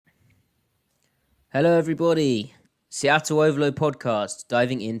Hello, everybody. Seattle Overload podcast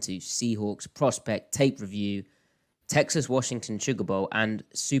diving into Seahawks prospect tape review, Texas Washington Sugar Bowl, and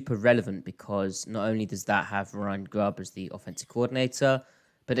super relevant because not only does that have Ryan Grubb as the offensive coordinator,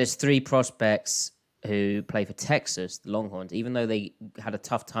 but there's three prospects who play for Texas, the Longhorns, even though they had a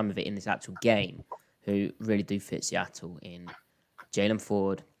tough time of it in this actual game, who really do fit Seattle in Jaylan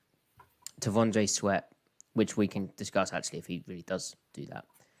Ford, Tavondre Sweat, which we can discuss actually if he really does do that.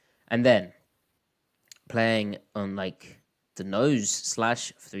 And then playing on like the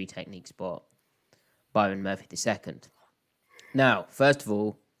nose/3 technique spot, Byron Murphy II. Now, first of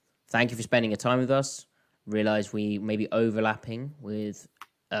all, thank you for spending your time with us. Realize we may be overlapping with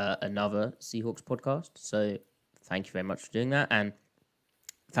another Seahawks podcast, so thank you very much for doing that, and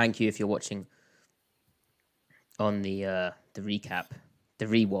thank you if you're watching on the recap, the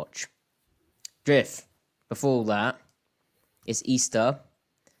rewatch. Griff, before all that, it's Easter.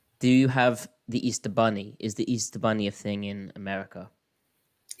 Do you have the Easter Bunny? Is the Easter Bunny a thing in America?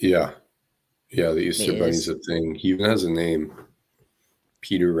 Yeah, the Easter Bunny's a thing. He even has a name,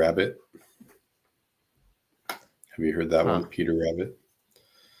 Peter Rabbit. Have you heard that one, Peter Rabbit?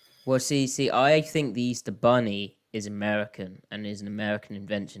 Well, see, I think the Easter Bunny is American and is an American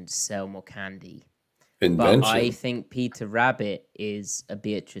invention to sell more candy. But I think Peter Rabbit is a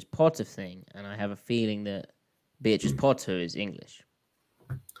Beatrice Potter thing, and I have a feeling that Beatrice Potter is English.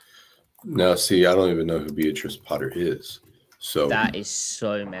 No, see, I don't even know who Beatrice Potter is. So that is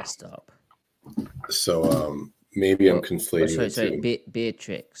so messed up. So maybe I'm conflating. Sorry,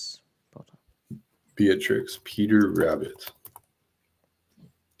 Beatrix Potter. Beatrix, Peter Rabbit.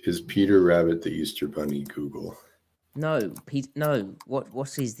 Is Peter Rabbit the Easter Bunny? Google. No, no.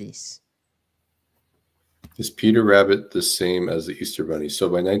 What is this? Is Peter Rabbit the same as the Easter Bunny? So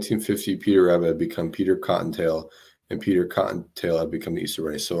by 1950, Peter Rabbit had become Peter Cottontail, and Peter Cottontail had become the Easter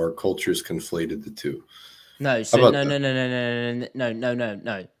Bunny. So our cultures conflated the two. No, so no.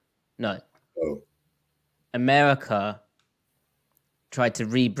 Oh. America tried to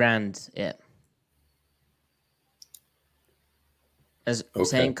rebrand it. As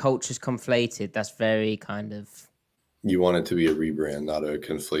saying cultures conflated, that's very kind of... You want it to be a rebrand, not a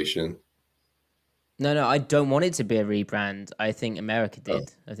conflation? No, I don't want it to be a rebrand. I think America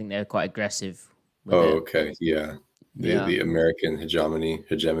did. I think they're quite aggressive with it. Okay, yeah. The American hegemony.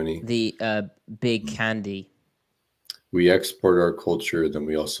 The big candy. We export our culture, then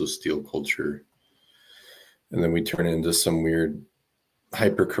we also steal culture. And then we turn it into some weird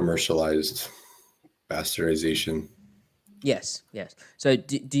hyper-commercialized bastardization. Yes. So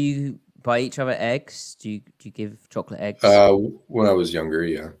do you buy each other eggs? Do you give chocolate eggs? When I was younger,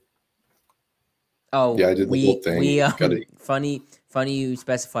 yeah. Oh, yeah, I did the whole thing. Funny you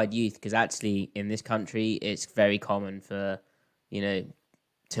specified youth, because actually in this country it's very common for,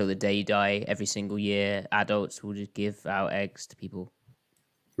 till the day you die, every single year, adults will just give out eggs to people.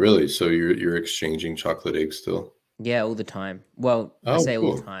 Really? So you're exchanging chocolate eggs still? Yeah, all the time. Well, I say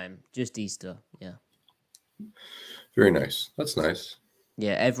all the time, just Easter. Yeah. Very nice. That's nice.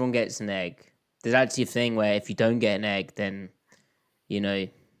 Yeah, everyone gets an egg. There's actually a thing where if you don't get an egg, then, you're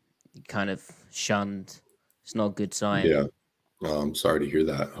kind of shunned. It's not a good sign. Yeah. I'm sorry to hear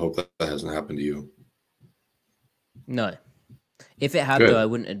that. Hope that hasn't happened to you. No. If it had, though, I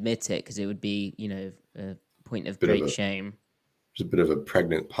wouldn't admit it because it would be, a point of great shame. There's a bit of a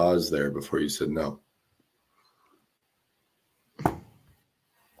pregnant pause there before you said no.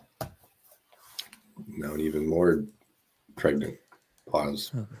 Now an even more pregnant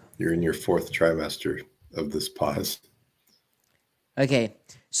pause. You're in your 4th trimester of this pause. Okay,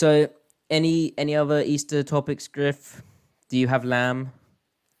 so any other Easter topics, Griff? Do you have lamb?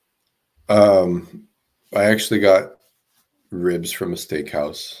 I actually got ribs from a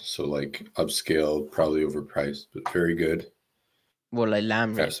steakhouse, so like upscale, probably overpriced, but very good. Well, like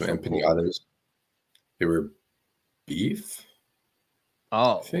lamb ribs. Some empanadas. They were beef.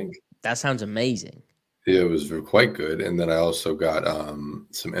 Oh, I think that sounds amazing. It was quite good, and then I also got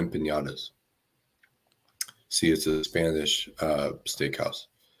some empanadas. See, it's a Spanish steakhouse.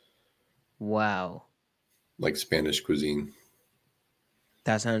 Wow. Like Spanish cuisine.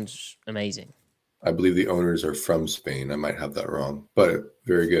 That sounds amazing. I believe the owners are from Spain. I might have that wrong, but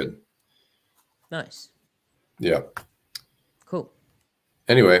very good. Nice. Yeah. Cool.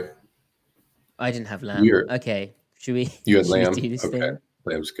 Anyway. I didn't have lamb. Okay. Should we You had lamb? do this thing?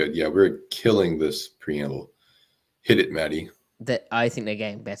 Lamb's good. Yeah, we're killing this preamble. Hit it, Matty. I think they're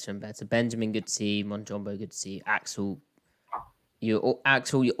getting better and better. Benjamin, good to see. Monjombo, good to see. Axel, you're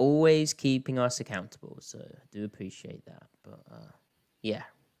always keeping us accountable, so I do appreciate that. But yeah,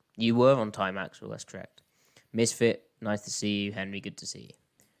 you were on time, Axel. That's correct. Misfit, nice to see you. Henry, good to see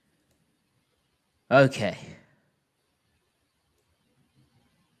Okay.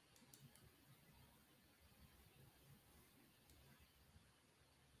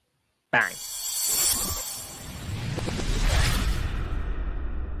 Bang.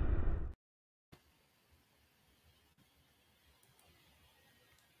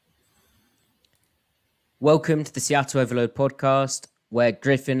 Welcome to the Seattle Overload podcast, where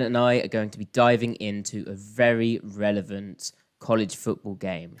Griffin and I are going to be diving into a very relevant college football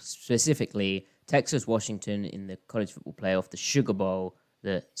game, specifically Texas Washington in the college football playoff, the Sugar Bowl,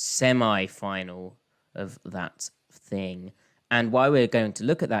 the semi-final of that thing. And why we're going to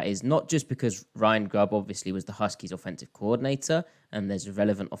look at that is not just because Ryan Grubb obviously was the Huskies offensive coordinator, and there's a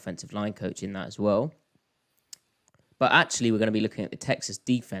relevant offensive line coach in that as well, but actually we're going to be looking at the Texas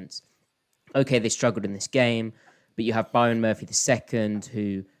defense. Okay, they struggled in this game, but you have Byron Murphy II,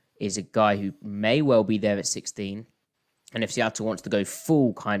 who is a guy who may well be there at 16. And if Seattle wants to go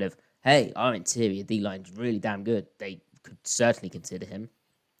full kind of, hey, our interior D-line's really damn good, they could certainly consider him.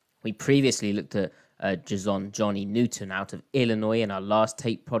 We previously looked at Johnny Newton out of Illinois in our last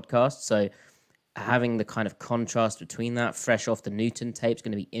tape podcast. So having the kind of contrast between that, fresh off the Newton tape, is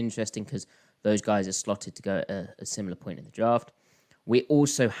going to be interesting because those guys are slotted to go at a similar point in the draft. We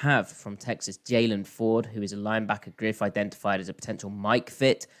also have from Texas Jaylan Ford, who is a linebacker Griff identified as a potential Mike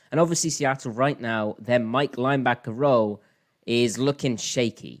fit. And obviously Seattle right now, their Mike linebacker role is looking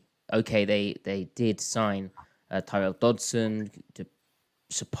shaky. Okay, they did sign Tyrell Dodson to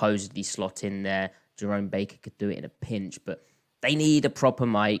supposedly slot in there. Jerome Baker could do it in a pinch, but they need a proper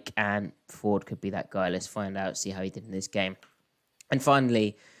Mike, and Ford could be that guy. Let's find out, see how he did in this game. And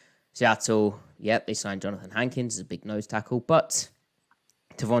finally, Seattle, they signed Jonathan Hankins as a big nose tackle, but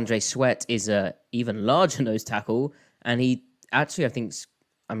T'Vondre Sweat is a even larger nose tackle, and he actually,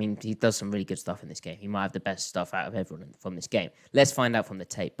 he does some really good stuff in this game. He might have the best stuff out of everyone from this game. Let's find out from the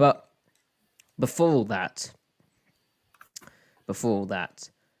tape. But before all that,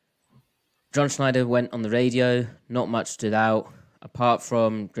 John Schneider went on the radio. Not much stood out, apart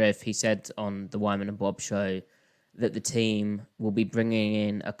from Griff. He said on the Wyman and Bob show that the team will be bringing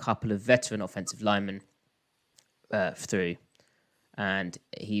in a couple of veteran offensive linemen through. And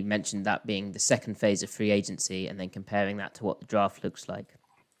he mentioned that being the second phase of free agency and then comparing that to what the draft looks like.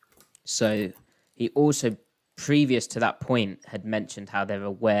 So he also, previous to that point, had mentioned how they're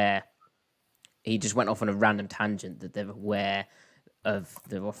aware. He just went off on a random tangent that they're aware of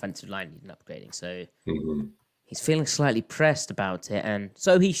the offensive line needing upgrading. So he's feeling slightly pressed about it. And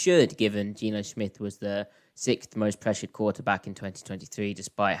so he should, given Geno Smith was the 6th most pressured quarterback in 2023,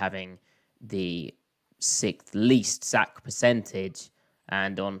 despite having the 6th least sack percentage,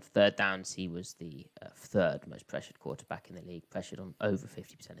 and on third downs he was the 3rd most pressured quarterback in the league, pressured on over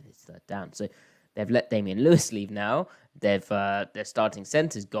 50% of his third down. So they've let Damian Lewis leave now. They've their starting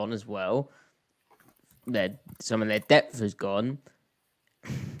center's gone as well. Some of their depth has gone,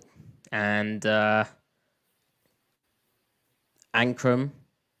 and Ankrum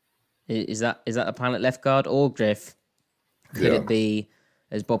is that a plan at left guard or Griff? Could it be?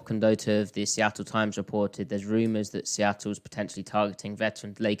 As Bob Condotta of the Seattle Times reported, there's rumors that Seattle's potentially targeting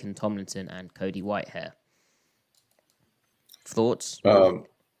veterans Laken Tomlinson and Cody Whitehair. Thoughts?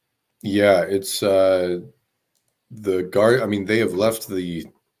 It's the guard. I mean, they have left the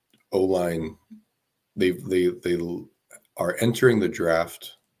O-line. They are entering the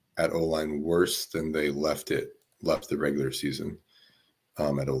draft at O-line worse than they left the regular season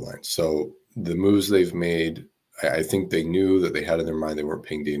at O-line. So the moves they've made, I think they knew that they had in their mind they weren't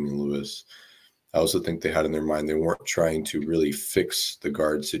paying Damian Lewis. I also think they had in their mind they weren't trying to really fix the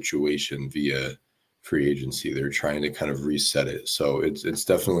guard situation via free agency. They're trying to kind of reset it. So it's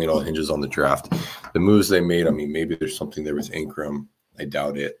definitely, it all hinges on the draft. The moves they made, I mean, maybe there's something there with Ankrum. I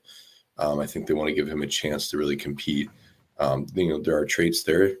doubt it. I think they want to give him a chance to really compete. There are traits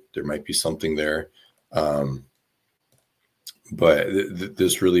there. There might be something there. But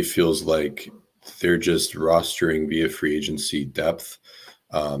this really feels like they're just rostering via free agency depth.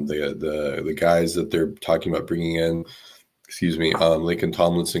 The guys that they're talking about bringing in, Laken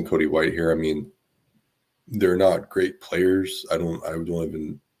Tomlinson, Cody Whitehair, I mean, they're not great players.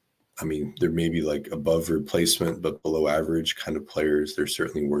 They're maybe like above replacement, but below average kind of players. They're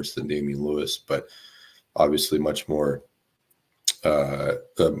certainly worse than Damian Lewis, but obviously much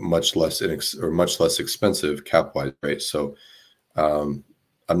less expensive cap-wise, right? So I'm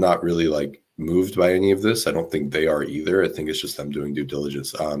not really moved by any of this. I don't think they are either. I think it's just them doing due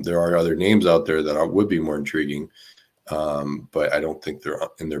diligence. There are other names out there that would be more intriguing, but I don't think they're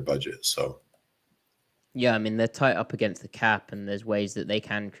in their budget. So, yeah, I mean, they're tight up against the cap, and there's ways that they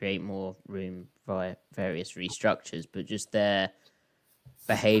can create more room via various restructures, but just their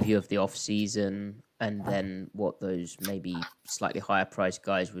behavior of the off season, and then what those maybe slightly higher priced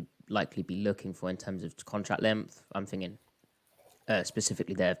guys would likely be looking for in terms of contract length. I'm thinking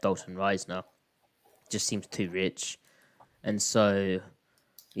specifically there of Dalton Reisner. Just seems too rich. And so,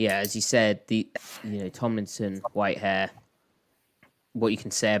 yeah, as you said, Tomlinson, Whitehair, what you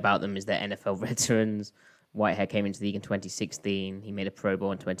can say about them is they're NFL veterans. Whitehair came into the league in 2016. He made a Pro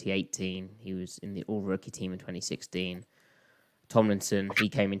Bowl in 2018. He was in the all-rookie team in 2016. Tomlinson, he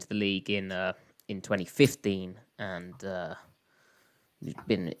came into the league in 2015 and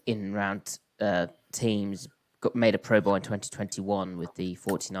been in and around teams. Made a Pro Bowl in 2021 with the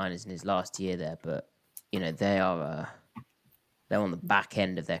 49ers in his last year there. But, they're on the back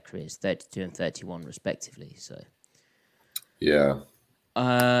end of their careers, 32 and 31 respectively. So, yeah.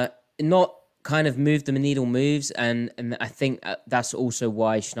 Not kind of move the needle moves, and I think that's also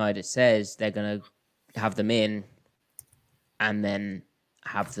why Schneider says they're going to have them in and then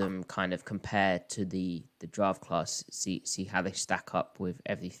have them kind of compared to the draft class, see how they stack up with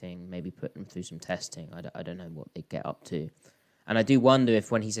everything, maybe put them through some testing. I don't know what they get up to. And I do wonder if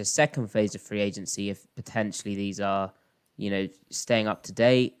when he says second phase of free agency, if potentially these are, staying up to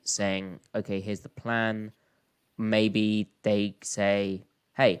date, saying, okay, here's the plan. Maybe they say,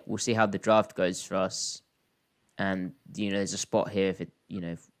 hey, we'll see how the draft goes for us. And, there's a spot here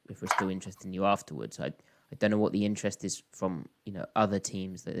if we're still interested in you afterwards. I don't know what the interest is from, other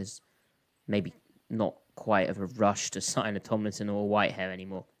teams, that there's maybe not quite of a rush to sign a Tomlinson or a Whitehair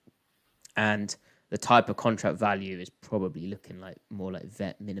anymore. And the type of contract value is probably looking like more like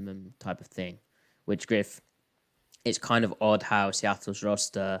vet minimum type of thing, which, Griff, it's kind of odd how Seattle's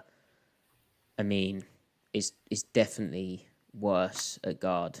roster, is definitely worse at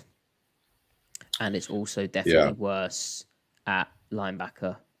guard. And it's also definitely worse at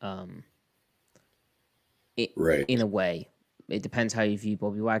linebacker. In a way, it depends how you view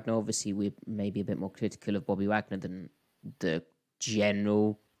Bobby Wagner. Obviously, we're maybe a bit more critical of Bobby Wagner than the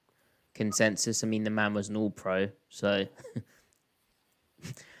general consensus. The man was an all-pro, so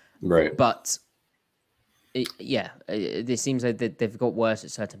right. But it seems like they've got worse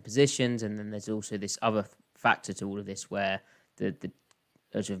at certain positions, and then there's also this other factor to all of this where the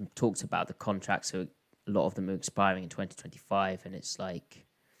as we've talked about, the contracts, so a lot of them are expiring in 2025, and it's like,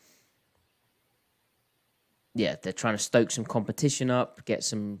 yeah, they're trying to stoke some competition up, get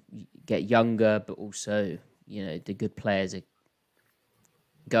younger, but also, the good players are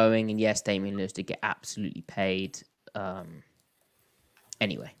going. And yes, Damian Lewis did get absolutely paid.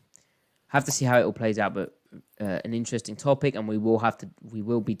 Anyway, have to see how it all plays out, but an interesting topic, and we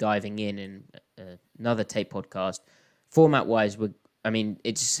will be diving in another tape podcast. Format wise,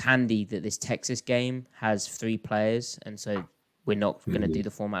 it's handy that this Texas game has 3 players, and so we're not going to do the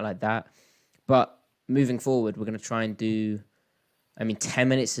format like that. But moving forward, we're going to try and do, 10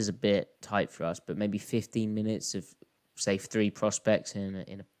 minutes is a bit tight for us, but maybe 15 minutes of, say, 3 prospects in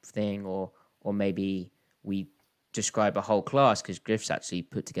a thing, or maybe we describe a whole class, because Griff's actually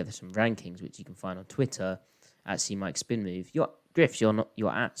put together some rankings, which you can find on Twitter at CMikeSpinMove. Griff,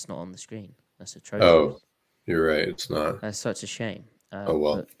 your at's not on the screen. That's atrocious. Oh, you're right. It's not. That's such a shame. Oh,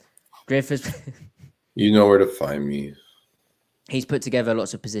 well. Griff has... You know where to find me. He's put together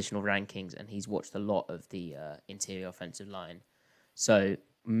lots of positional rankings, and he's watched a lot of the interior offensive line. So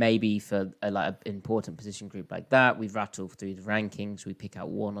maybe for an important position group like that, we rattle through the rankings. We pick out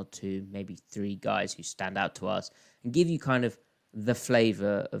 1 or 2, maybe 3 guys who stand out to us, and give you kind of the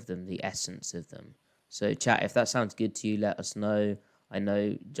flavor of them, the essence of them. So, chat, if that sounds good to you, let us know. I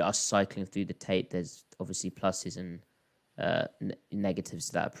know just cycling through the tape, there's obviously pluses and negatives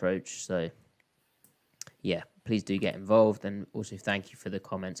to that approach. So, yeah, please do get involved. And also thank you for the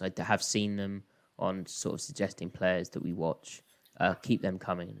comments. I have seen them on sort of suggesting players that we watch. Keep them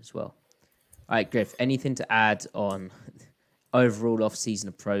coming as well. All right, Griff, anything to add on overall off-season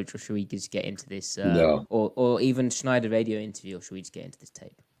approach, or should we just get into this? No. Or even Schneider radio interview, or should we just get into this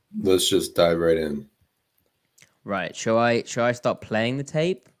tape? Let's just dive right in. Right. Shall I start playing the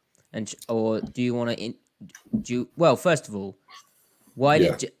tape? Or do you want to... Well, first of all, why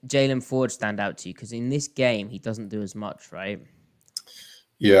did Jaylan Ford stand out to you? Because in this game, he doesn't do as much, right?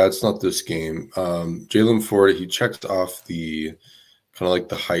 Yeah, it's not this game. Jaylan Ford, he checks off the kind of like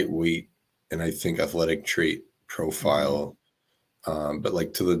the height, weight, and I think athletic trait profile, but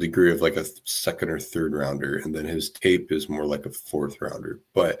like to the degree of like a 2nd or 3rd rounder. And then his tape is more like a 4th rounder.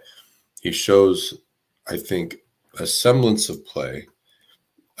 But he shows, I think, a semblance of play,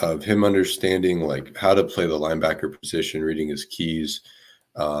 of him understanding how to play the linebacker position, reading his keys,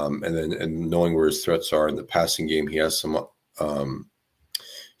 and knowing where his threats are in the passing game. He has some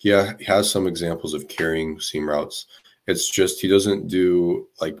he has some examples of carrying seam routes, It's just he doesn't do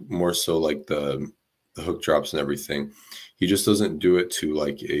like more so like the hook drops and everything. He just doesn't do it to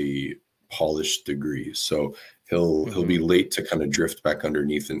like a polished degree. So he'll be late to kind of drift back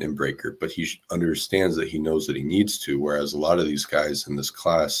underneath an inbreaker, but he understands that he knows that he needs to. Whereas a lot of these guys in this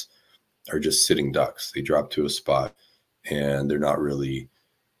class are just sitting ducks. They drop to a spot and they're not really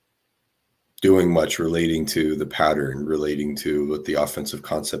doing much relating to the pattern, relating to what the offensive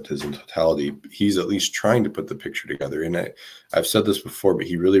concept is in totality. He's at least trying to put the picture together. And I've said this before, but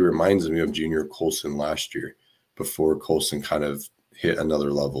he really reminds me of Junior Colson last year before Colson kind of hit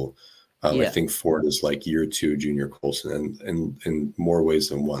another level. I think Ford is like year 2 Junior Colson, and in more ways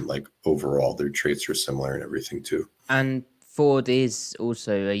than one. Like overall, their traits are similar and everything too. And Ford is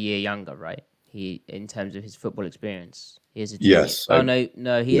also a year younger, right? He, in terms of his football experience, he is a junior. Yes.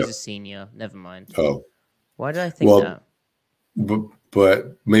 No, he is a senior. Never mind. Oh, why did I think that?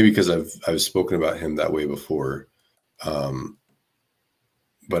 But maybe because I've spoken about him that way before.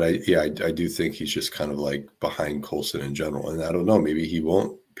 But I do think he's just kind of like behind Colson in general, and I don't know, maybe he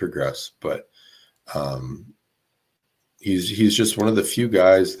won't progress, but he's just one of the few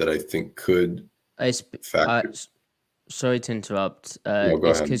guys that I think could factor. Sorry to interrupt. No, go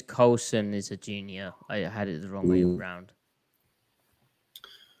it's ahead. because Colson is a junior. I had it the wrong way around.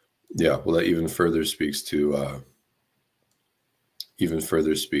 Yeah, well, that even further speaks to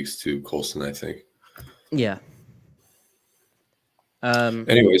Colson, I think. Yeah.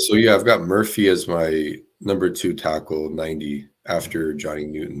 Anyway, so yeah, I've got Murphy as my number 2 tackle, 90, after Johnny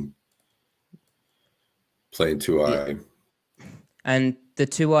Newton, playing 2-eye. Yeah. And the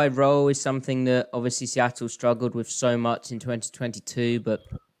 2-eye role is something that obviously Seattle struggled with so much in 2022, but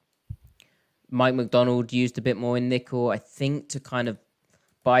Mike McDonald used a bit more in nickel, I think, to kind of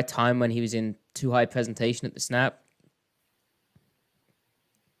buy time when he was in 2-high presentation at the snap.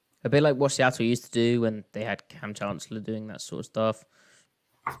 A bit like what Seattle used to do when they had Cam Chancellor doing that sort of stuff.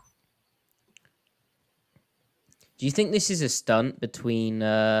 Do you think this is a stunt between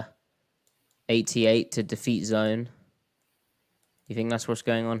 88 to defeat zone? You think that's what's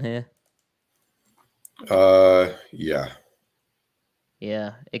going on here? Yeah.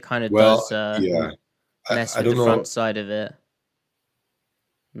 Yeah, it kind of does mess with the front side of it.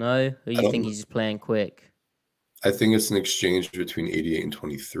 No? Or you think he's just playing quick? I think it's an exchange between 88 and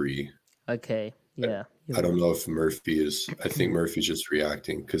 23. Okay, yeah. I don't know if Murphy is. I think Murphy's just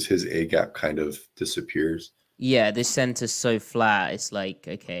reacting because his A gap kind of disappears. Yeah, this center's so flat. It's like,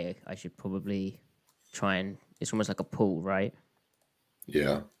 okay, I should probably try and. It's almost like a pull, right?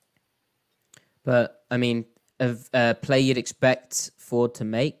 Yeah. But I mean, a play you'd expect Ford to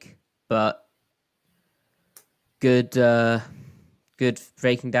make, but good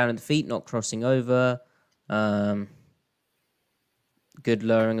breaking down at the feet, not crossing over. Good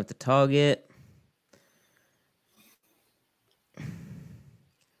lowering of the target.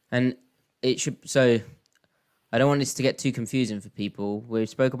 And it should, so I don't want this to get too confusing for people. We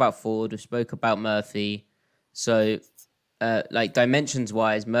spoke about Ford, we spoke about Murphy. So like dimensions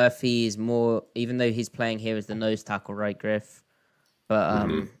wise, Murphy is more, even though he's playing here as the nose tackle, right, Griff? But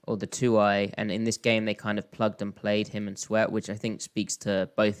or the 2-eye, and in this game they kind of plugged and played him and Sweat, which I think speaks to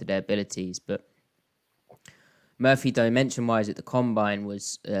both of their abilities. But Murphy, dimension-wise, at the combine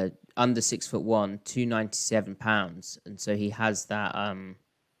was under 6'1", 297 pounds, and so he has that.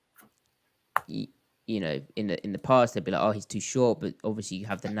 You know, in the past they'd be like, oh, he's too short, but obviously you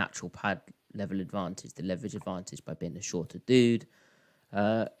have the natural pad level advantage, the leverage advantage by being a shorter dude.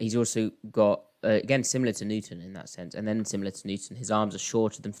 He's also got again similar to Newton in that sense, and then similar to Newton, his arms are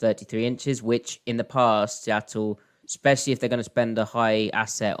shorter than 33 inches, which in the past Seattle, especially if they're going to spend a high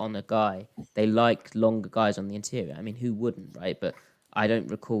asset on a guy, they like longer guys on the interior. I mean, who wouldn't, right? But I don't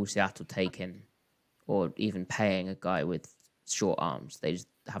recall Seattle taking or even paying a guy with short arms. They just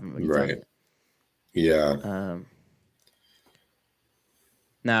haven't really done it. Yeah.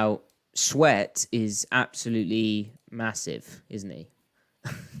 Now, Sweat is absolutely massive, isn't he?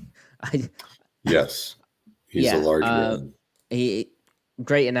 Yes. He's a large man.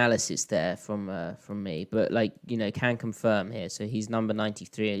 Great analysis there from me, but like, you know, can confirm here. So he's number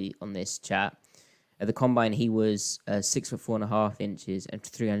 93 on this chat. At the combine, he was 6'4.5" inches and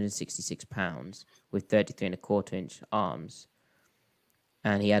 366 pounds with 33.25" arms.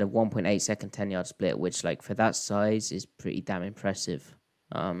 And he had a 1.8 second 10-yard split, which, like, for that size is pretty damn impressive.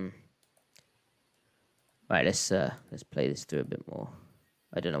 Right, let's play this through a bit more.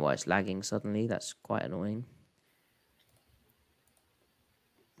 I don't know why it's lagging suddenly. That's quite annoying.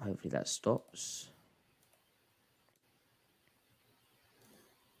 Hopefully that stops.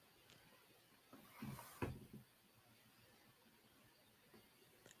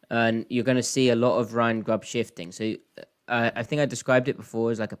 And you're going to see a lot of Ryan Grubb shifting. So I think I described it before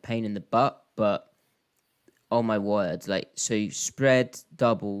as like a pain in the butt, but oh my word, like, so you spread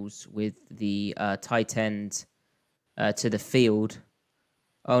doubles with the tight end to the field.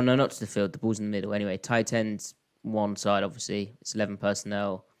 Oh no, not to the field. The ball's in the middle. Anyway, tight end one side, obviously. It's 11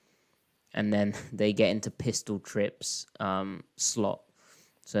 personnel. And then they get into pistol trips slot.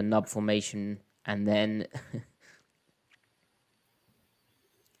 So nub formation. And then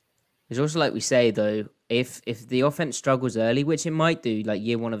it's also like we say, though, if the offense struggles early, which it might do, like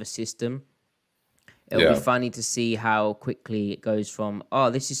year one of a system, it'll be funny to see how quickly it goes from, oh,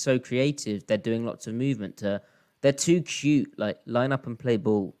 this is so creative, they're doing lots of movement, to they're too cute, like line up and play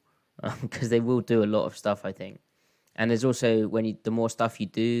ball, because they will do a lot of stuff, I think. And there's also, the more stuff you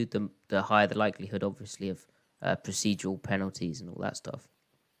do, the higher the likelihood, obviously, of procedural penalties and all that stuff.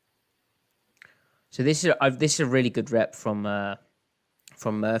 So this is a really good rep from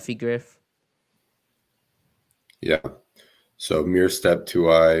Murphy, Griff. Yeah. So mirror step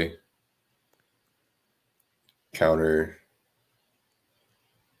 2-eye, counter.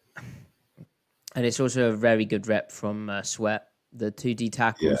 And it's also a very good rep from Sweat. The 2D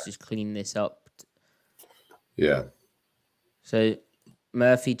tackles just clean this up. Yeah. So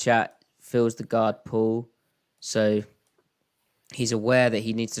Murphy chat fills the guard pull. So he's aware that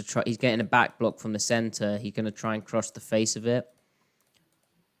he needs to try. He's getting a back block from the center. He's going to try and cross the face of it.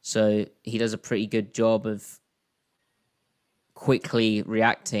 So he does a pretty good job of quickly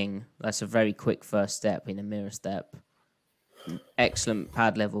reacting. That's a very quick first step in a mirror step. Excellent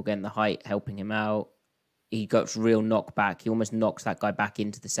pad level, getting the height, helping him out. He got real knockback. He almost knocks that guy back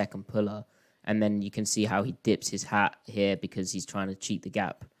into the second puller. And then you can see how he dips his hat here because he's trying to cheat the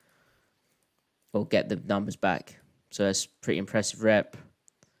gap or get the numbers back. So it's pretty impressive rep.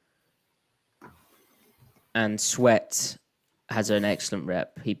 And Sweat has an excellent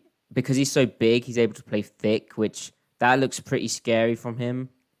rep. Because he's so big, he's able to play thick, which that looks pretty scary from him.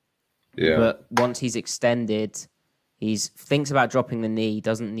 Yeah. But once he's extended, he thinks about dropping the knee,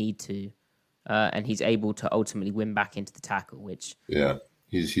 doesn't need to, and he's able to ultimately win back into the tackle. Which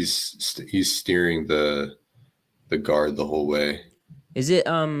he's steering the guard the whole way. Is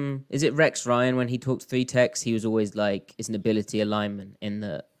it Rex Ryan when he talked 3 techs? He was always like, "Is an ability alignment in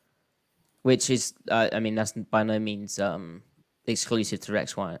the," which is that's by no means exclusive to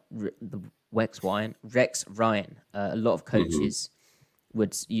Rex Ryan. Rex Ryan. A lot of coaches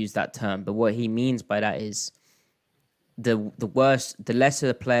would use that term, but what he means by that is the lesser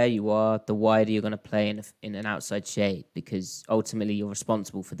the player you are, the wider you're going to play in an outside shade, because ultimately you're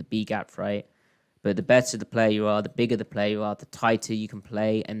responsible for the B gap, right? But the better the player you are, the bigger the player you are, the tighter you can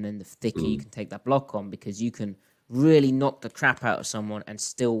play, and then the thicker you can take that block on, because you can really knock the crap out of someone and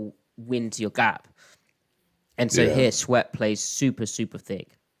still win to your gap. And so here, Sweat plays super, super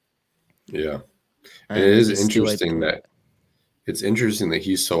thick. Yeah. And it is interesting that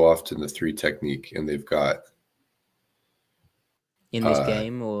he's so often the 3 technique, and they've got in this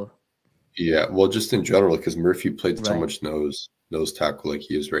game, or just in general, because Murphy played so much nose tackle like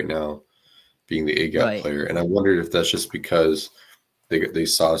he is right now, being the A gap player. And I wondered if that's just because they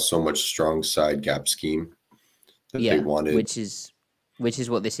saw so much strong side gap scheme that they wanted, which is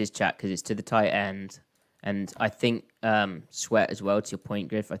what this is, chat, because it's to the tight end. And I think Sweat as well, to your point,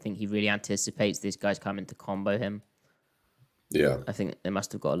 Griff, I think he really anticipates this guy's coming to combo him. Yeah. I think they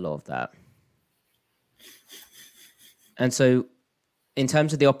must have got a lot of that. And so in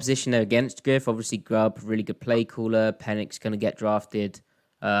terms of the opposition they're against, Griff, obviously Grubb, really good play caller. Pennick's going to get drafted.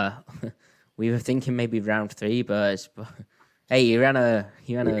 We were thinking maybe round 3, but hey, he ran a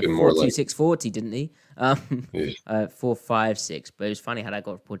 4.26 40, didn't he? 4.56. But it was funny how that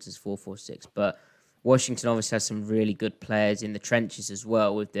got reported as 4.46. But Washington obviously has some really good players in the trenches as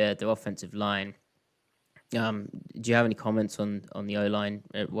well with their offensive line. Do you have any comments on the O-line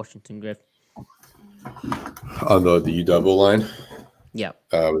at Washington, Griff? On the U-double line? Yeah.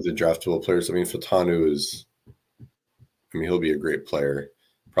 With the draftable players. I mean, Fatanu he'll be a great player.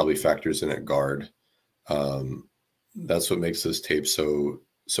 Probably factors in at guard. That's what makes this tape so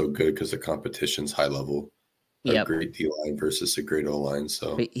good, because the competition's high level. A great D-line versus a great O-line.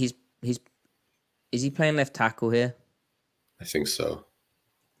 So is he playing left tackle here? I think so.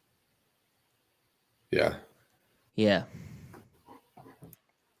 Yeah. Yeah.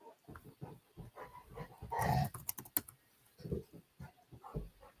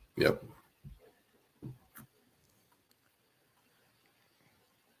 Yep.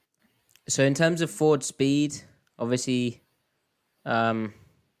 So in terms of Ford speed, obviously,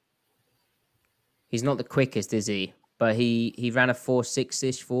 he's not the quickest, is he? But he ran a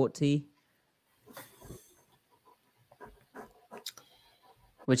 4.6-ish 40.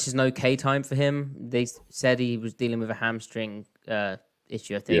 which is an okay time for him. They said he was dealing with a hamstring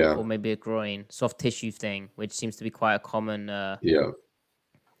issue, I think, Yeah. or maybe a groin, soft tissue thing, which seems to be quite a common Yeah.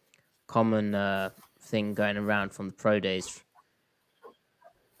 thing going around from the pro days.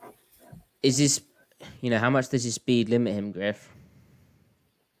 Is this, how much does his speed limit him, Griff?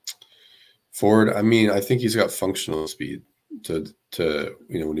 Ford, I mean, I think he's got functional speed to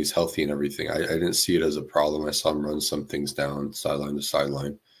when he's healthy and everything. I didn't see it as a problem. I saw him run some things down sideline to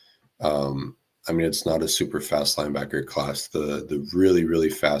sideline. I mean, it's not a super fast linebacker class. The really, really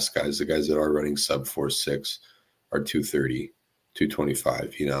fast guys, the guys that are running sub 4.6 are 230,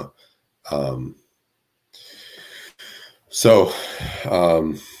 225, So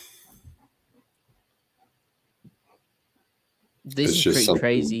this it's is just pretty something.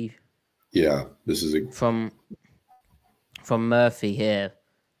 crazy. Yeah, this is from Murphy here.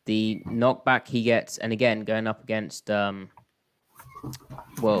 The knockback he gets, and again going up against their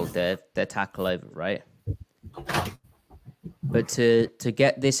tackle over, right? But to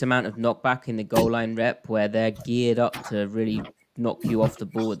get this amount of knockback in the goal line rep where they're geared up to really knock you off the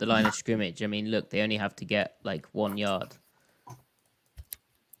ball at the line of scrimmage, I mean, look, they only have to get like 1 yard.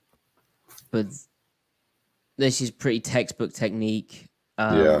 But this is pretty textbook technique.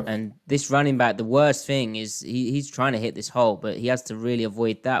 And this running back, the worst thing is he's trying to hit this hole, but he has to really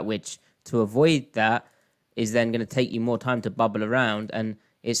avoid that, which to avoid that is then going to take you more time to bubble around. And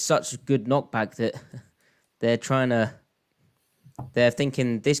it's such a good knockback that they're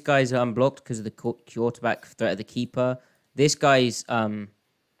thinking this guy's unblocked because of the quarterback threat of the keeper. This guy's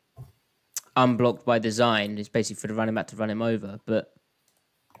unblocked by design. It's basically for the running back to run him over. But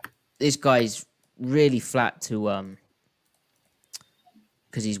this guy's really flat to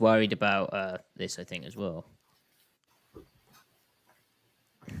because he's worried about this, I think, as well.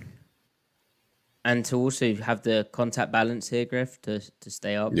 And to also have the contact balance here, Griff, to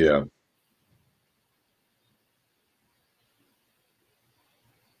stay up. Yeah.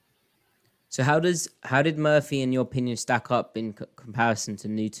 So how did Murphy, in your opinion, stack up in comparison to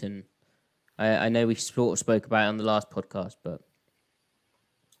Newton? I know we sort of spoke about it on the last podcast, but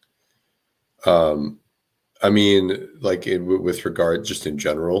I mean, like with regard, just in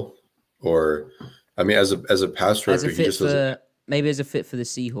general, or I mean, as a pass rusher, he just maybe as a fit for the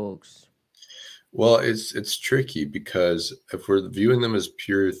Seahawks. Well, it's tricky because if we're viewing them as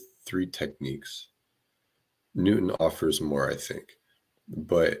pure 3 techniques, Newton offers more, I think.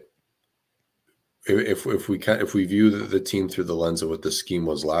 But if we view the team through the lens of what the scheme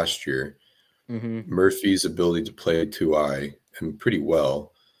was last year, Murphy's ability to play 2-eye and pretty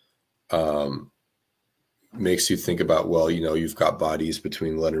well makes you think about, well, you've got bodies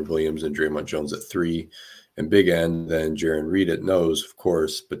between Leonard Williams and Draymond Jones at 3 and big end, then Jaron Reed at nose, of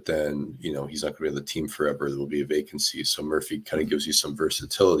course, but then, he's not going to be on the team forever. There will be a vacancy. So Murphy kind of gives you some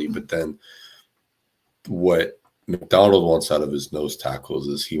versatility, but then what McDonald wants out of his nose tackles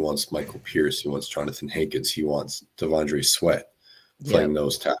is he wants Michael Pierce, he wants Jonathan Hankins, he wants Devondre Sweat playing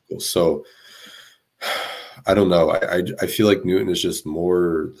nose tackles. So I don't know. I feel like Newton is just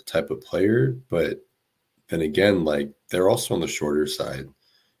more the type of player, but then again, like they're also on the shorter side.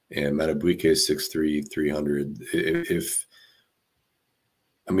 And Matabuike is 6'3", 300.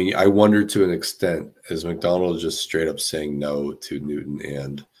 I wonder to an extent, is McDonald just straight up saying no to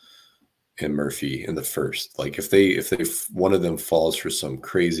Newton and Murphy in the first? Like if one of them falls for some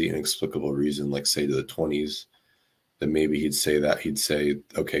crazy inexplicable reason, like say to the 20s, then maybe he'd say,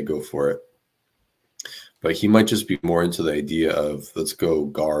 okay, go for it. But he might just be more into the idea of let's go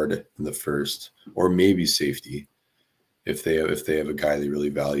guard in the first, or maybe safety if they have a guy they really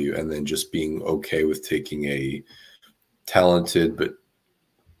value, and then just being okay with taking a talented but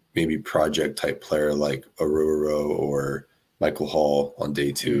maybe project type player like Ororo or Michael Hall on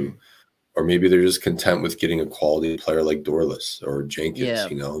day 2. Or maybe they're just content with getting a quality player like Dorless or Jenkins,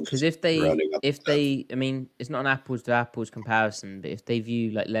 Because if they, I mean, it's not an apples to apples comparison, but if they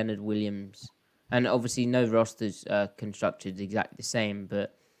view like Leonard Williams, and obviously no rosters constructed exactly the same,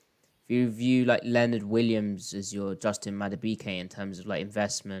 but if you view like Leonard Williams as your Justin Madubuike in terms of like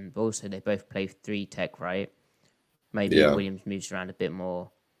investment, but also they both play 3 tech, right? Maybe Williams moves around a bit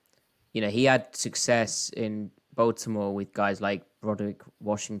more. He had success in Baltimore with guys like Broderick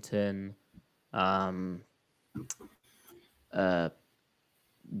Washington, Brent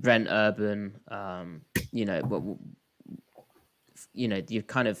Urban, you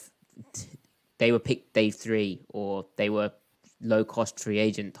kind of they were picked day 3 or they were low cost free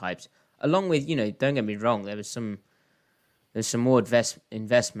agent types. Along with, don't get me wrong, there's some more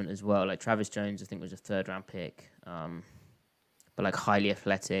investment as well. Like Travis Jones, I think was a 3rd round pick, but like highly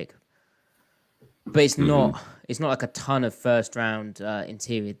athletic. But it's not like a ton of first round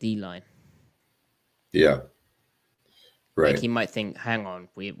interior D line. Yeah. Right. Like he might think, hang on,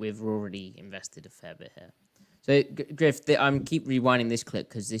 we've already invested a fair bit here. So Griff, I'm keep rewinding this clip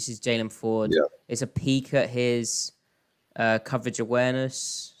because this is Jaylan Ford. Yeah. It's a peek at his coverage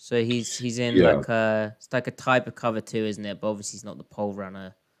awareness. So he's in Yeah. it's like a type of cover 2, isn't it? But obviously he's not the pole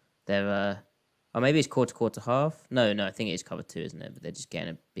runner. They're or maybe it's quarter half. No, I think it is cover 2, isn't it? But they're just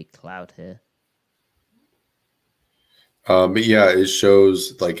getting a big cloud here. But yeah, it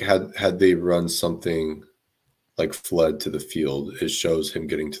shows like had they run something like flood to the field, it shows him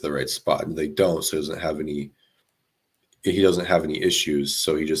getting to the right spot, and they don't, so he doesn't have any issues,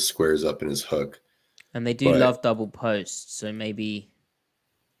 so he just squares up in his hook. And they do love double posts, so maybe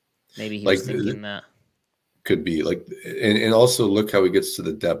he was thinking that. Could be like, and also look how he gets to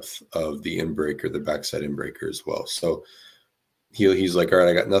the depth of the inbreaker, the backside inbreaker as well. So he's like, all right,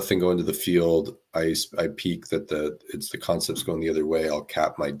 I got nothing going to the field. I peek that it's the concept's going the other way. I'll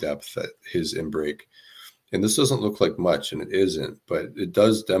cap my depth at his inbreak. And this doesn't look like much, and it isn't, but it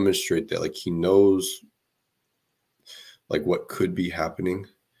does demonstrate that like he knows like what could be happening.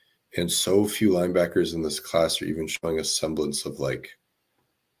 And so few linebackers in this class are even showing a semblance of like,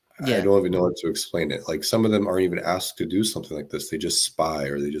 I don't even know how to explain it. Like some of them aren't even asked to do something like this. They just spy,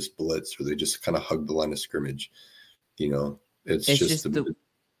 or they just blitz, or they just kind of hug the line of scrimmage. You know, it's just the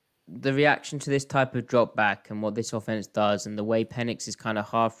reaction to this type of drop back and what this offense does, and the way Penix is kind of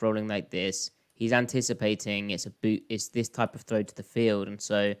half rolling like this. He's anticipating it's this type of throw to the field. And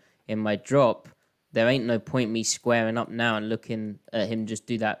so in my drop, there ain't no point me squaring up now and looking at him just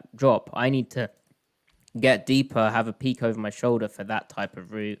do that drop. I need to get deeper, have a peek over my shoulder for that type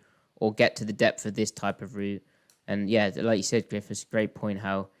of route, or get to the depth of this type of route. And yeah, like you said, Griff, it's a great point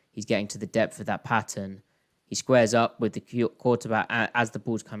how he's getting to the depth of that pattern. He squares up with the quarterback as the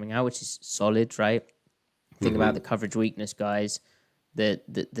ball's coming out, which is solid, right? Think about the coverage weakness, guys. There's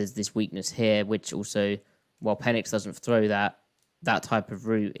this weakness here, which also, while Penix doesn't throw that type of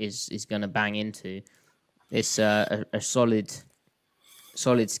route is going to bang into. It's a solid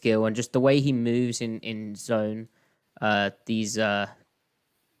skill, and just the way he moves in zone, these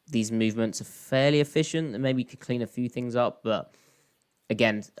movements are fairly efficient, and maybe you could clean a few things up, but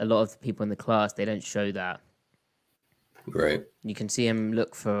again, a lot of the people in the class, they don't show that. Right. You can see him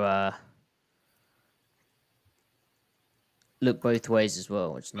look both ways as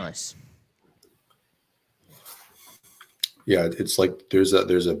well, which is nice. Yeah, it's like there's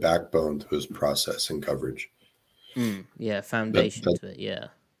a backbone to his process and coverage. Yeah, foundation to it. Yeah.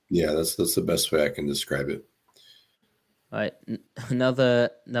 Yeah, that's the best way I can describe it. All right,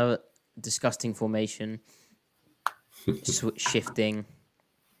 another disgusting formation, shifting.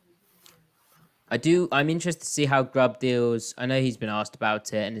 I'm interested to see how Grubb deals. I know he's been asked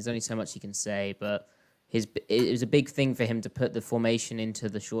about it, and there's only so much he can say, but it was a big thing for him to put the formation into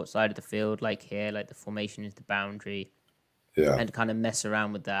the short side of the field, like here, like the formation is the boundary, and kind of mess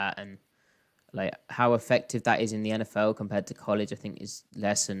around with that. And like how effective that is in the NFL compared to college, I think is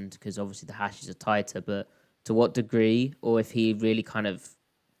lessened because obviously the hashes are tighter. But to what degree, or if he really kind of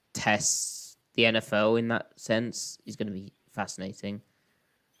tests the NFL in that sense, is going to be fascinating.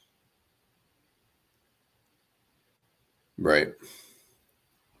 Right.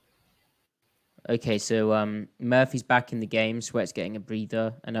 Okay, so Murphy's back in the game. Sweat's getting a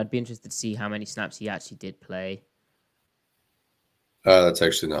breather, and I'd be interested to see how many snaps he actually did play. That's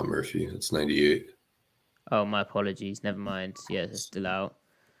actually not Murphy. It's 98. Oh, my apologies. Never mind. Yeah, it's still out.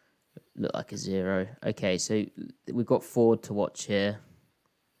 Look like a 0. Okay, so we've got Ford to watch here.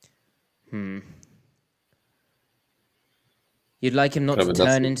 You'd like him not to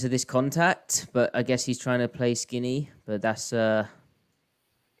turn into this contact, but I guess he's trying to play skinny. But that's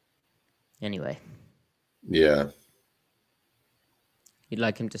anyway. Yeah. You'd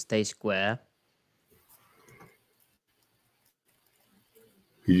like him to stay square.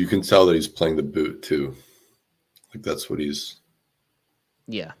 You can tell that he's playing the boot too. Like that's what he's.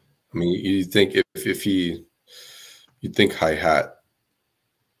 Yeah. I mean, you think you think hi hat.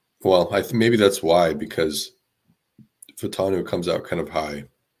 Well, maybe that's why, because Fatanu comes out kind of high.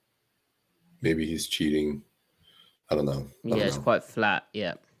 Maybe he's cheating. I don't know. It's quite flat.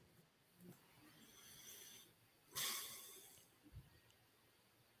 Yeah.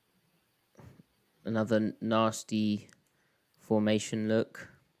 Another nasty formation look.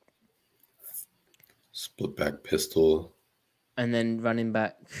 Split back pistol. And then running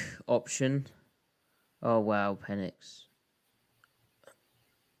back option. Oh, wow, Penix.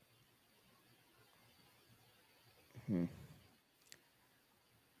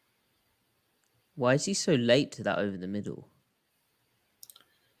 Why is he so late to that over the middle?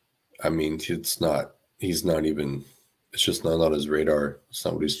 I mean, it's not. He's not even. It's just not on his radar. It's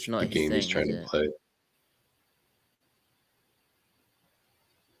not what It's not the his game he's thing, trying is to it? play.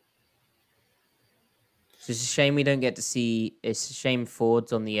 So it's a shame we don't get to see. It's a shame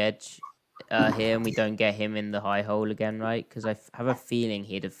Ford's on the edge here, and we don't get him in the high hole again, right? Because I have a feeling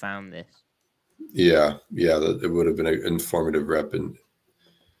he'd have found this. Yeah, it would have been an informative rep in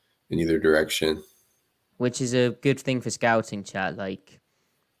either direction. Which is a good thing for scouting, chat. Like,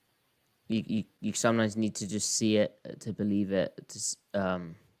 you sometimes need to just see it to believe it. Just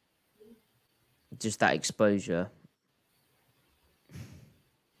that exposure.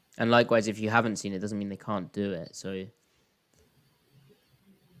 And likewise, if you haven't seen it, doesn't mean they can't do it. So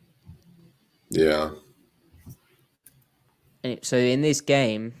yeah. So in this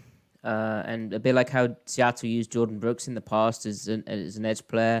game, and a bit like how Seattle used Jordan Brooks in the past as an edge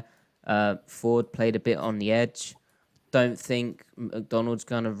player, Ford played a bit on the edge. Don't think McDonald's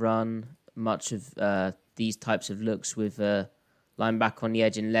going to run much of these types of looks with linebacker on the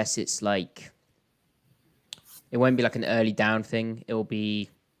edge unless it's like, it won't be like an early down thing. It'll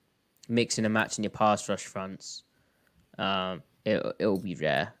be mixing and matching your pass rush fronts. It'll be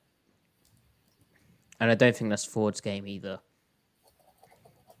rare. And I don't think that's Ford's game either.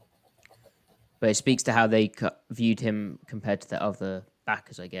 But it speaks to how they viewed him compared to the other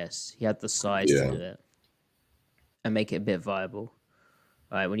backers, I guess. He had the size to do it and make it a bit viable.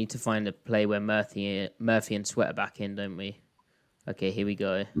 All right, we need to find a play where Murphy and Sweat are back in, don't we? Okay, here we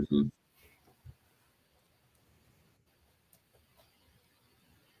go. Mm-hmm.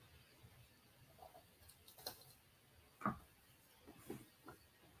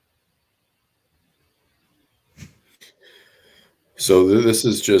 So this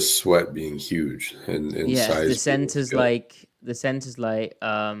is just Sweat being huge and size. The center's like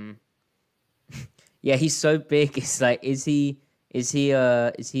yeah, he's so big. It's like, is he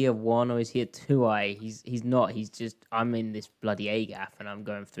a 1 or is he a 2-eye? He's not. He's just, I'm in this bloody A gap and I'm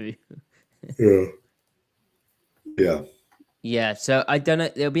going through. Yeah. Yeah. So I don't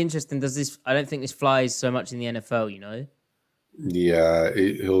know. It'll be interesting. I don't think this flies so much in the NFL, you know? Yeah,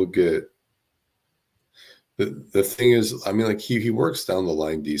 he'll get. The thing is, I mean, like he works down the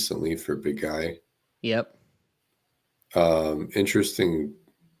line decently for a big guy. Yep. Interesting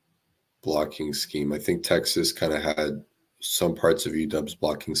blocking scheme. I think Texas kind of had some parts of UW's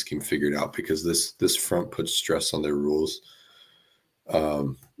blocking scheme figured out because this front puts stress on their rules.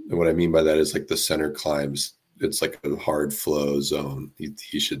 And what I mean by that is like the center climbs. It's like a hard flow zone.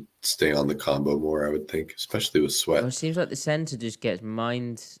 He should stay on the combo more, I would think, especially with Sweat. Well, it seems like the center just gets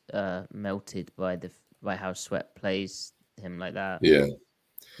mind melted by how Sweat plays him like that. Yeah.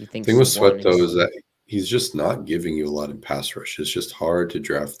 The thing with Sweat though is that he's just not giving you a lot in pass rush. It's just hard to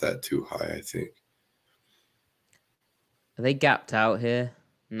draft that too high, I think. Are they gapped out here?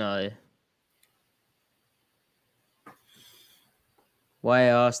 No. Why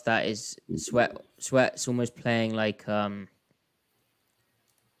I asked that is Sweat's almost playing like no,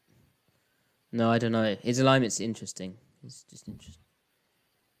 I don't know. His alignment's interesting. It's just interesting.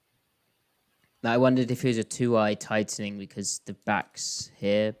 I wondered if he was a 2-eye tightening because the back's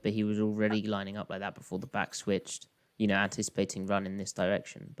here, but he was already lining up like that before the back switched, anticipating run in this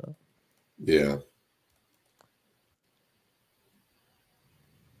direction. But yeah.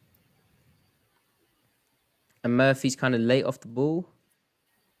 And Murphy's kind of late off the ball?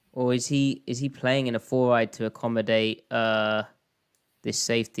 Or is he playing in a 4-eye to accommodate this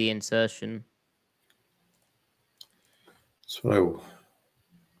safety insertion? That's what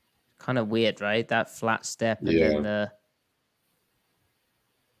kind of weird, right? That flat step and then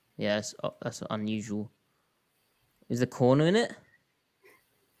that's unusual. Is the corner in it?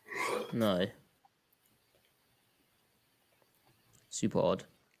 No. Super odd.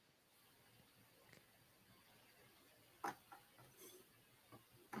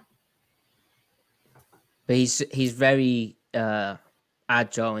 But he's very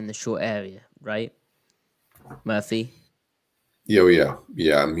agile in the short area, right? Murphy. Yeah.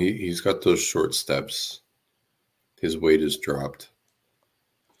 I mean, he's got those short steps. His weight is dropped.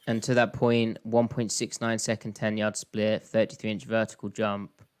 And to that point, 1.69 second 10-yard split, 33-inch vertical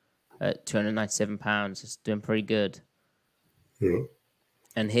jump at 297 pounds. It's doing pretty good. Yeah.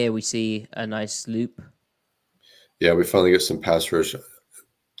 And here we see a nice loop. Yeah, we finally get some pass rush.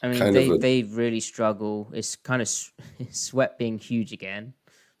 I mean, they really struggle. It's kind of Sweat being huge again.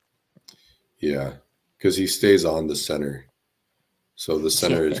 Yeah, because he stays on the center. So the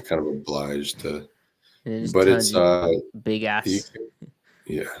center is kind of obliged to. But it's big ass.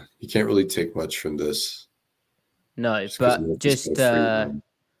 You can't really take much from this. No, but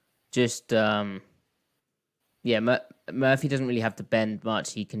Murphy doesn't really have to bend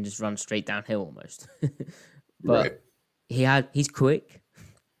much. He can just run straight downhill almost. Right. But he's quick.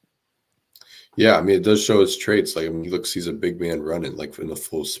 Yeah, I mean, it does show his traits. Like, I mean, he's a big man running, like in a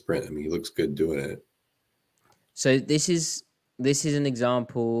full sprint. I mean, he looks good doing it. So this is an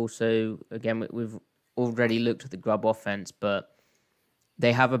example. So again, we've already looked at the Grubb offense, but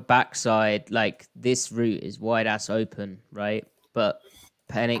they have a backside, like this route is wide ass open, right? But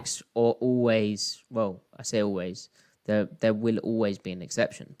Penix or always, well, I say always, there will always be an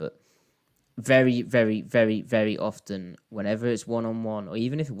exception, but very, very, very, very often, whenever it's one-on-one, or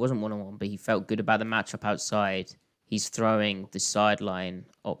even if it wasn't one-on-one, but he felt good about the matchup outside, he's throwing the sideline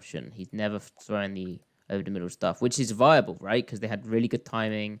option. He's never throwing the over the middle stuff, which is viable, right? Because they had really good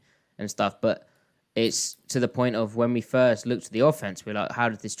timing and stuff. But it's to the point of when we first looked at the offense, we're like, how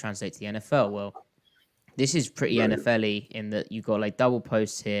did this translate to the NFL? Well, this is pretty Right. NFL-y in that you've got like double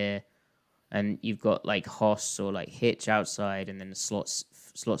posts here, and you've got like Hoss or like Hitch outside, and then the slot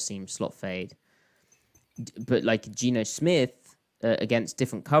seam, slot fade. But like Geno Smith against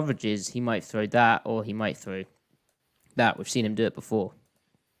different coverages, he might throw that or he might throw that. We've seen him do it before.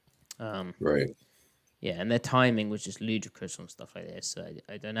 Right. Yeah, and their timing was just ludicrous on stuff like this. So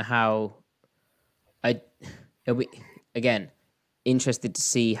I don't know how. It'll be, again, interested to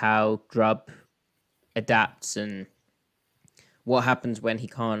see how Grubb adapts and what happens when he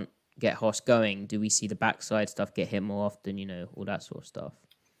can't get Hoss going. Do we see the backside stuff get hit more often? All that sort of stuff.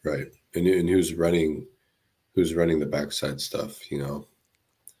 Right. And who's running the backside stuff?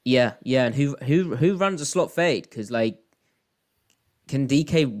 Yeah, and who runs a slot fade? Because like, can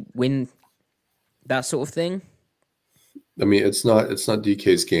DK win that sort of thing? I mean, it's not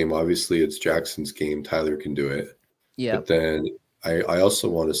DK's game. Obviously, it's Jackson's game. Tyler can do it. Yeah. But then I also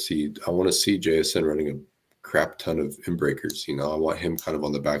want to see JSN running a crap ton of inbreakers. I want him kind of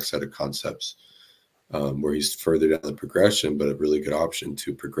on the backside of concepts, where he's further down the progression, but a really good option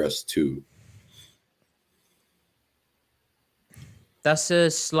to progress to. That's a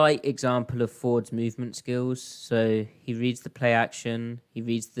slight example of Ford's movement skills. So he reads the play action. He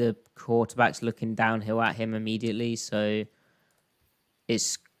reads the quarterbacks looking downhill at him immediately. So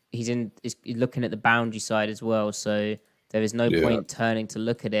he's looking at the boundary side as well. So there is no point turning to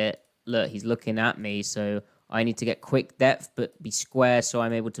look at it. Look, he's looking at me. So I need to get quick depth, but be square so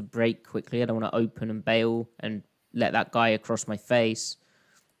I'm able to break quickly. I don't want to open and bail and let that guy across my face.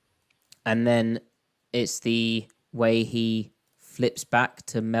 And then it's the way he flips back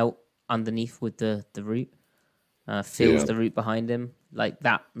to melt underneath with the root, feels the root behind him, like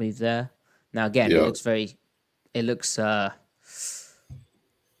that move there. Now again, it looks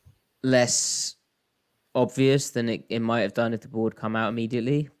less obvious than it might have done if the board come out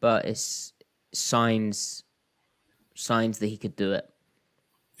immediately, but it's signs that he could do it.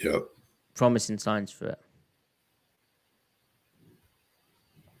 Yep. Promising signs for it.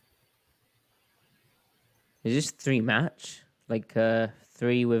 Is this 3 match? Like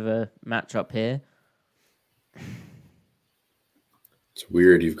 3 with a match up here. It's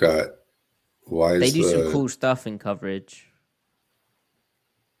weird. You've got They do some cool stuff in coverage.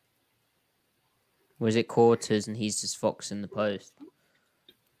 Or is it quarters and he's just foxing the post?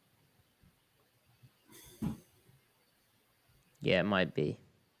 Yeah, it might be.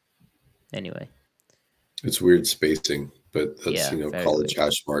 Anyway. It's weird spacing, but that's, college weird.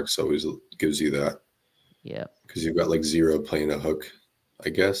 hash marks always gives you that. Yeah. Because you've got like 0 playing a hook, I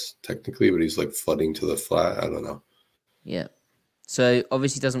guess, technically, but he's like flooding to the flat. I don't know. Yeah. So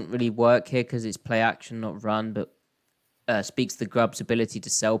obviously doesn't really work here because it's play action, not run, but speaks to Grubb's ability to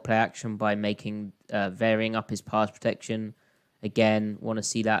sell play action by varying up his pass protection. Again, want to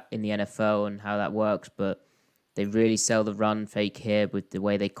see that in the NFL and how that works, but they really sell the run fake here with the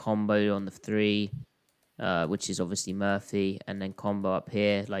way they combo on the 3. Which is obviously Murphy, and then combo up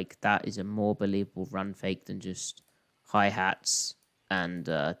here. Like, that is a more believable run fake than just hi-hats and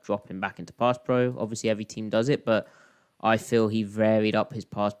dropping back into pass pro. Obviously, every team does it, but I feel he varied up his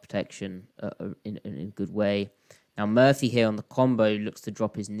pass protection in a good way. Now, Murphy here on the combo looks to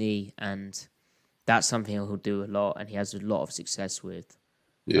drop his knee, and that's something he'll do a lot, and he has a lot of success with.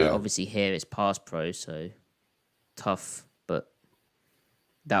 Yeah. Obviously, here it's pass pro, so tough, but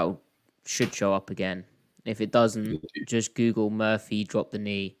that should show up again. If it doesn't, just Google Murphy drop the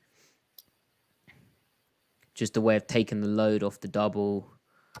knee. Just a way of taking the load off the double.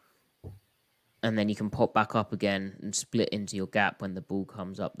 And then you can pop back up again and split into your gap when the ball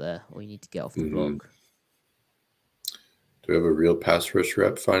comes up there, or you need to get off the block. Do we have a real pass rush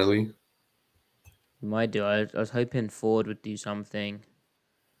rep finally? We might do. I was hoping Ford would do something.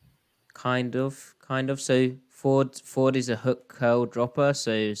 Kind of. So Ford is a hook curl dropper.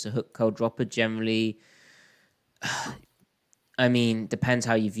 So it's a hook curl dropper generally. I mean, depends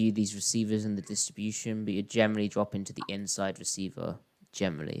how you view these receivers and the distribution, but you generally drop into the inside receiver.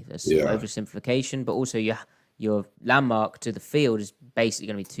 Generally, there's some Yeah, oversimplification, but also your landmark to the field is basically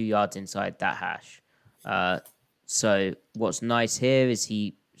going to be 2 yards inside that hash. So what's nice here is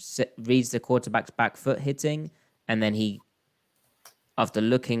he reads the quarterback's back foot hitting, and then after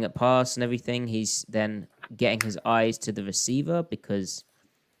looking at pass and everything, he's then getting his eyes to the receiver, because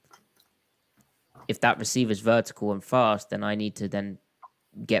if that receiver's vertical and fast, then I need to then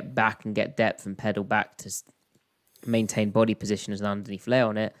get back and get depth and pedal back to maintain body position as an underneath lay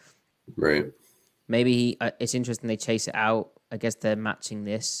on it. right. Maybe it's interesting they chase it out. I guess they're matching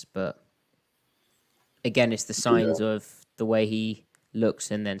this, but again, it's the signs of the way he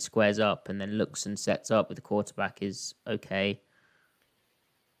looks and then squares up and then looks and sets up with the quarterback is okay.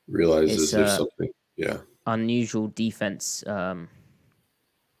 Realizes there's something. Yeah. Unusual defense.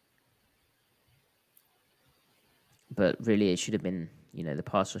 But really, it should have been, the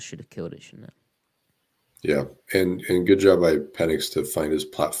pass rush should have killed it, shouldn't it? Yeah, and good job by Penix to find his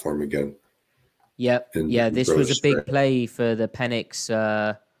platform again. Yep. Yeah, this was a big play for the Penix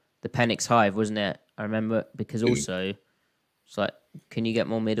Hive, wasn't it? I remember, because also it's like, can you get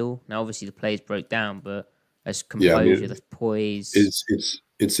more middle? Now, obviously, the plays broke down, but as composure, the poise.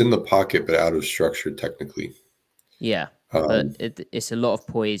 It's in the pocket, but out of structure technically. Yeah, but it's a lot of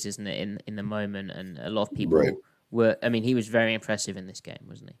poise, isn't it, in the moment, and a lot of people were. I mean, he was very impressive in this game,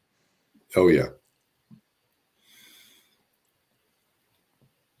 wasn't he? Oh yeah.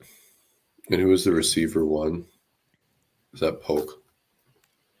 And who was the receiver one? Is that Polk?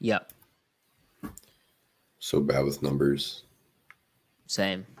 Yep. So bad with numbers.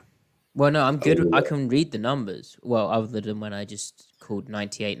 Same. Well, no, I'm good. I can read the numbers. Well, other than when I just called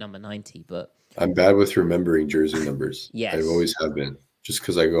 98 number 90, but I'm bad with remembering jersey numbers. Yes. I always have been. Just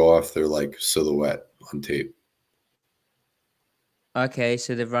because I go off their like silhouette on tape. Okay,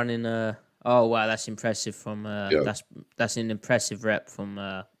 so they're running oh wow, that's impressive from that's an impressive rep from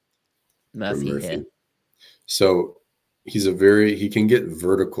Murphy here. So he can get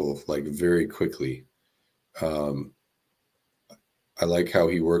vertical like very quickly. I like how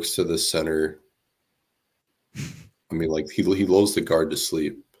he works to the center. I mean, like he lulls the guard to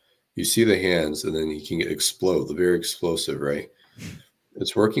sleep. You see the hands, and then he can explode. Very explosive, right?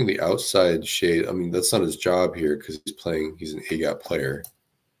 It's working the outside shade. I mean, that's not his job here because he's an A-gap player.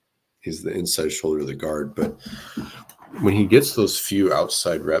 He's the inside shoulder of the guard. But when he gets those few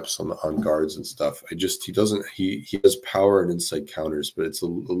outside reps on guards and stuff, he has power and inside counters, but it's a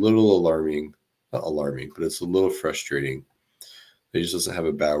little alarming. Not alarming, but it's a little frustrating. He just doesn't have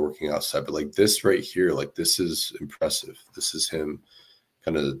a bad working outside. But like this right here, like this is impressive. This is him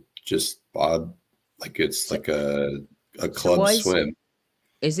kind of just bob, like it's like a club swim.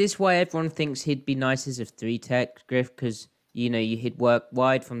 Is this why everyone thinks he'd be nice as a 3-tech, Griff? Because, he'd work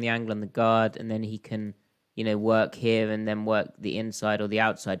wide from the angle on the guard, and then he can, work here and then work the inside or the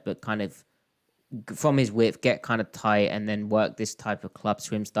outside, but kind of from his width, get kind of tight and then work this type of club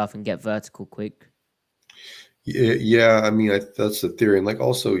swim stuff and get vertical quick. Yeah. I mean, that's the theory. And like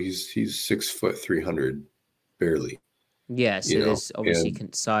also he's 6 foot 300, barely. Yeah. So there's obviously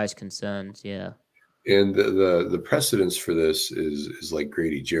size concerns. Yeah. And the precedence for this is like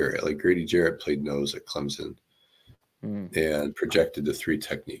Grady Jarrett. Like Grady Jarrett played nose at Clemson and projected the 3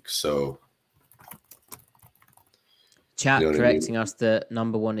 techniques. So chat correcting us that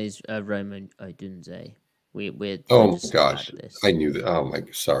number 1 is Roman Odunze. We're oh gosh, I knew that. Oh my,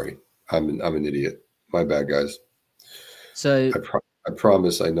 sorry, I'm an idiot. My bad, guys. So I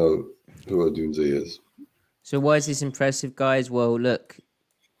promise I know who Odunze is. So why is this impressive, guys? Well, look,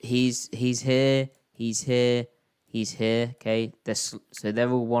 he's here. Okay, so they're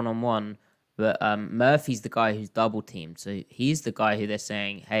all 1-on-1, but Murphy's the guy who's double teamed. So he's the guy who they're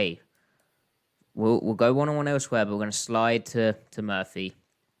saying, "Hey, we'll go 1-on-1 elsewhere, but we're going to slide to Murphy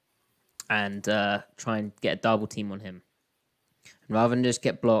and try and get a double team on him." And rather than just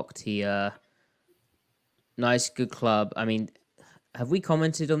get blocked, he nice, good club. I mean, have we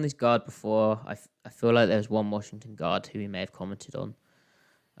commented on this guard before? I feel like there's one Washington guard who we may have commented on.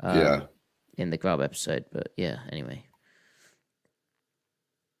 In the Grubb episode, but yeah, anyway.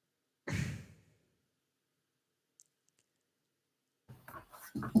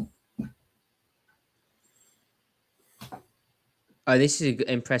 Oh, this is an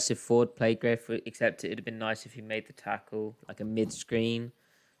impressive forward play, Griff, except it'd have been nice if he made the tackle, like a mid-screen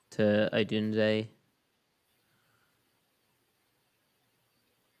to Odunze.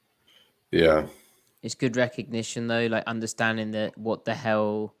 Yeah. It's good recognition, though, like understanding that what the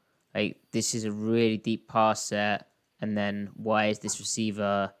hell, like this is a really deep pass set, and then why is this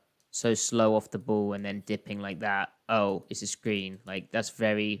receiver so slow off the ball and then dipping like that. Oh, it's a screen. Like that's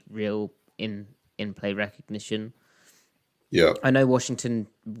very real in play recognition. Yeah. I know Washington,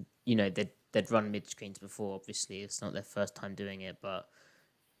 they'd run mid screens before. Obviously, it's not their first time doing it, but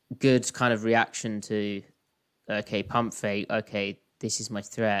good kind of reaction to, okay, pump fake. Okay, this is my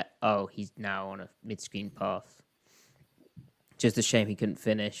threat. Oh, he's now on a mid screen path. Just a shame he couldn't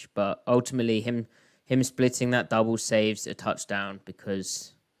finish, but ultimately him splitting that double saves a touchdown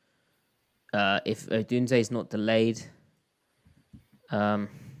because if Odunze is not delayed,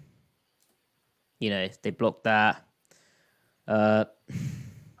 if they block that,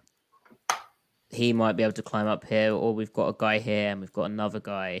 he might be able to climb up here, or we've got a guy here and we've got another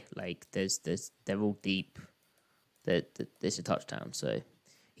guy. Like they're all deep. There's a touchdown, so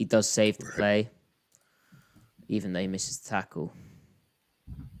he does save the play, even though he misses the tackle.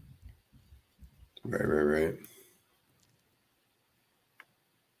 Right.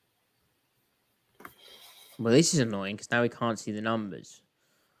 Well, this is annoying because now we can't see the numbers.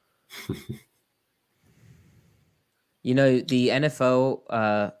 The NFL,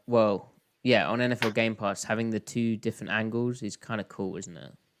 on NFL Game Pass, having the two different angles is kind of cool, isn't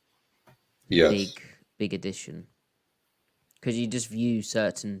it? Yes. Big addition. Because you just view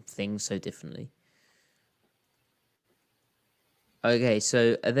certain things so differently. Okay,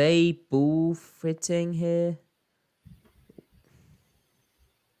 so are they ball fitting here?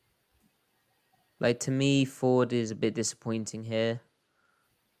 Like, to me, Ford is a bit disappointing here.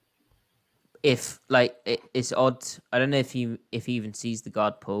 It's odd. I don't know if he even sees the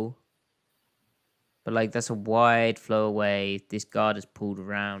guard pull. But, like, that's a wide flow away. This guard is pulled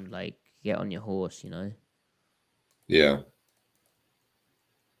around. Like, get on your horse, Yeah.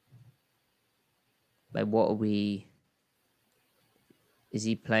 Like, what are we... Is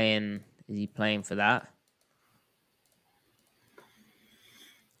he playing for that?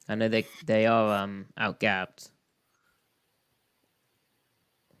 I know they are out-gapped.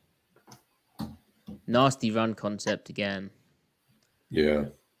 Nasty run concept again. Yeah.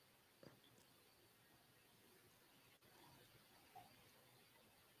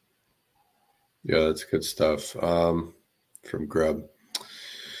 Yeah, that's good stuff. From Grubb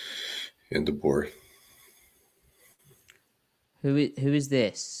and DeBoer. Who is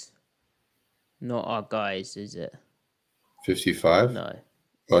this? Not our guys, is it? 55? No.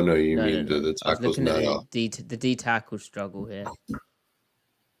 Oh, no, you mean no. the I was tackles looking at now. the D tackle struggle here.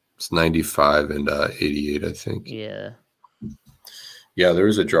 It's 95 and 88, I think. Yeah. Yeah, there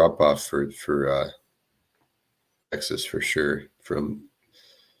was a drop off for Texas for sure from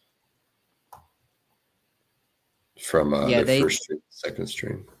their first string, second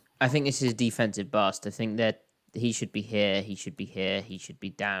string. I think this is a defensive bust. I think that he should be here, he should be here, he should be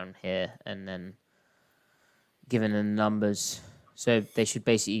down here, and then given the numbers. So they should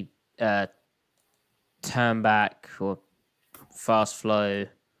basically turn back or fast flow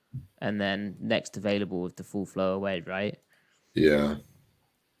and then next available with the full flow away, right? Yeah.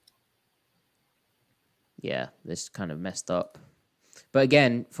 Yeah, this is kind of messed up. But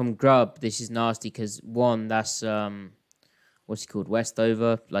again, from Grubb, this is nasty because one, that's what's he called?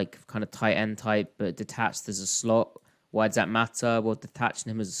 Westover, like kind of tight end type, but detached as a slot. Why does that matter? Well, detaching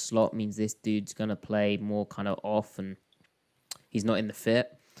him as a slot means this dude's gonna play more kind of off and he's not in the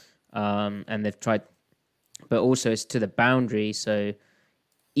fit. And they've tried, but also it's to the boundary, so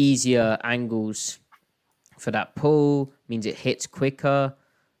easier angles for that pull means it hits quicker.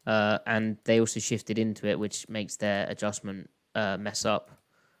 And they also shifted into it, which makes their adjustment mess up.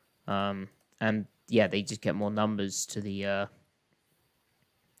 And yeah, they just get more numbers to the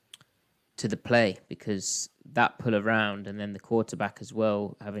play because that pull around and then the quarterback as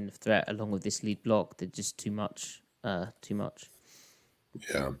well having the threat along with this lead block, they're just too much. Yeah.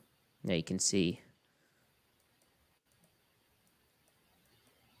 Yeah, you can see.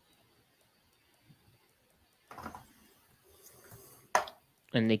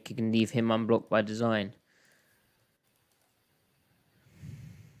 And they can leave him unblocked by design.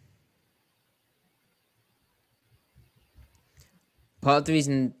 Part of the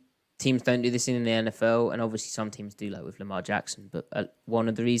reason teams don't do this in the NFL, and obviously some teams do, like with Lamar Jackson, but one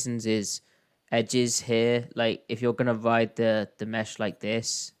of the reasons is edges here. Like, if you're going to ride the mesh like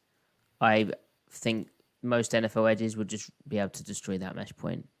this, I think most NFL edges would just be able to destroy that mesh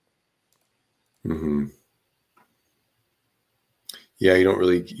point. Mm-hmm. Yeah, you don't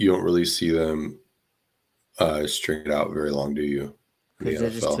really see them string it out very long, do you? Because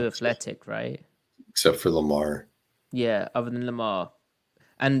they're just too athletic, right? Except for Lamar. Yeah, other than Lamar.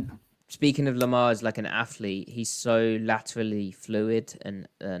 And speaking of Lamar as like an athlete, he's so laterally fluid and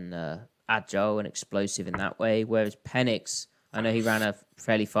agile and explosive in that way. Whereas Penix, I know he ran a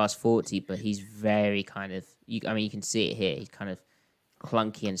fairly fast 40, but he's very kind of, you can see it here. He's kind of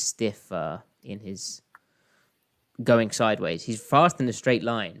clunky and stiff in his going sideways. He's fast in a straight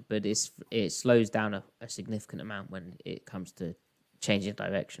line, but it slows down a significant amount when it comes to changing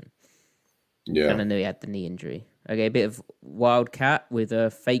direction. Yeah. And I know he had the knee injury. Okay, a bit of wildcat with a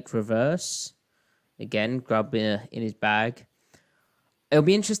fake reverse. Again, Grubb in his bag. It'll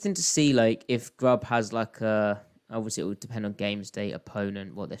be interesting to see, like, if Grubb has like obviously it would depend on game state,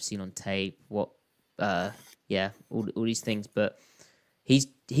 opponent, what they've seen on tape, all these things. But he's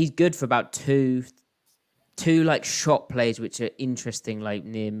good for about two like shot plays which are interesting, like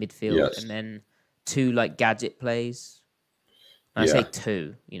near midfield, and then 2 like gadget plays. And I say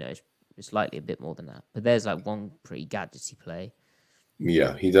 2, it's slightly a bit more than that, but there's like 1 pretty gadgety play.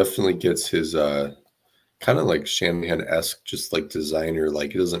 Yeah, he definitely gets his kind of like Shanahan-esque, just like designer.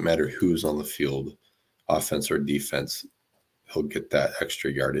 Like, it doesn't matter who's on the field, offense or defense, he'll get that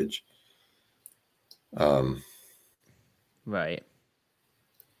extra yardage. Right.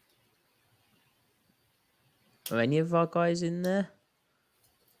 Are any of our guys in there?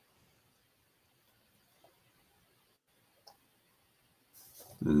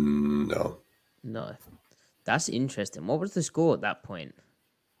 No. That's interesting. What was the score at that point?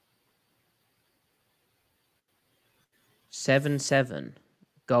 7-7.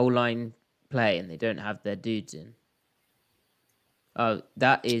 Goal line play, and they don't have their dudes in. Oh,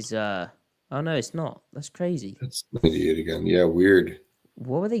 that is... Oh, no, it's not. That's crazy. That's 98 again. Yeah, weird.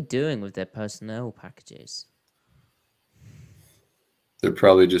 What were they doing with their personnel packages? They're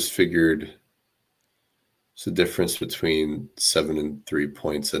probably just figured it's the difference between 7 and 3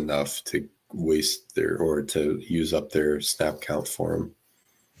 points enough to waste or to use up their snap count for them.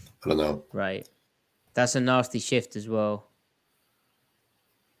 I don't know. Right. That's a nasty shift as well.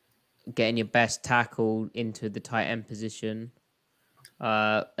 Getting your best tackle into the tight end position,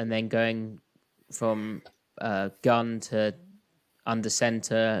 and then going from gun to under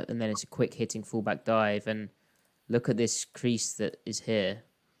center, and then it's a quick hitting fullback dive. And look at this crease that is here.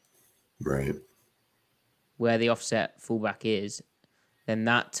 Right. Where the offset fullback is, then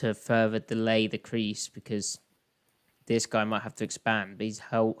that to further delay the crease, because this guy might have to expand, but he's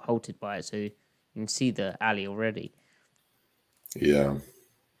halted by it, so you can see the alley already. Yeah.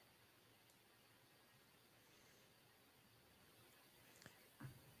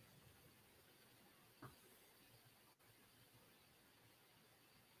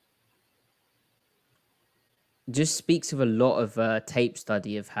 Just speaks of a lot of tape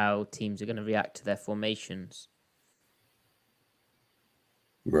study of how teams are going to react to their formations.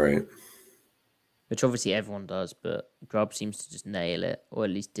 Right. Which obviously everyone does, but Grubb seems to just nail it, or at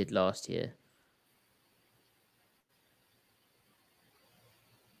least did last year.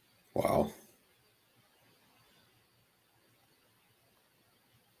 Wow.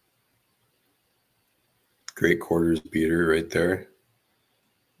 Great quarters beater right there.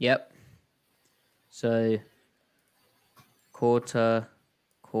 Yep. So, quarter.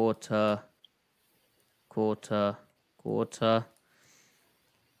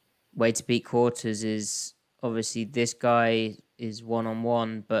 Way to beat quarters is obviously this guy is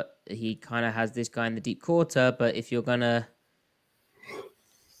 1-on-1, but he kind of has this guy in the deep quarter. But if you're going to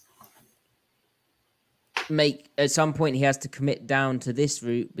at some point, he has to commit down to this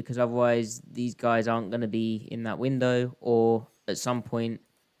route, because otherwise these guys aren't going to be in that window. Or at some point,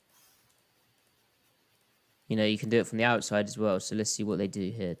 you can do it from the outside as well. So let's see what they do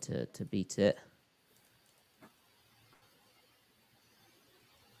here to beat it.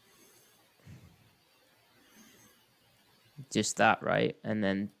 Just that, right? And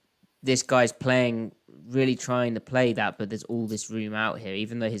then this guy's really trying to play that, but there's all this room out here,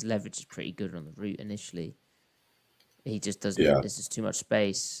 even though his leverage is pretty good on the route initially. He just doesn't, there's just too much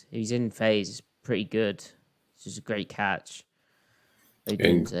space. He's in phase, it's pretty good. It's just a great catch.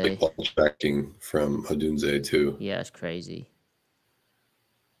 And ball tracking from Odunze too. Yeah, it's crazy.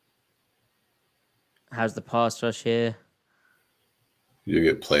 How's the pass rush here? You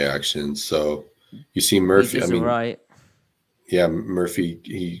get play action. So you see Murphy. He does right. Yeah, Murphy,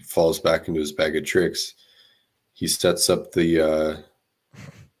 he falls back into his bag of tricks. He sets up the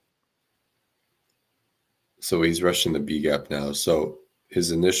so he's rushing the B gap now. So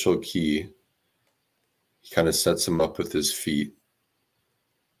his initial key, he kind of sets him up with his feet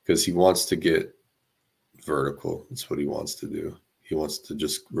because he wants to get vertical. That's what he wants to do. He wants to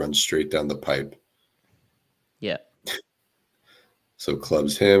just run straight down the pipe. Yeah. So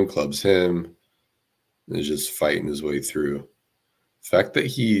clubs him, and is just fighting his way through. The fact that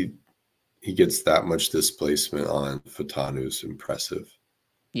he gets that much displacement on Fatanu is impressive.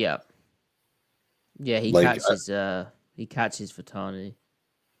 Yeah. Yeah, he catches He catches Fatanu.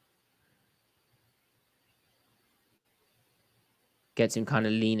 Gets him kind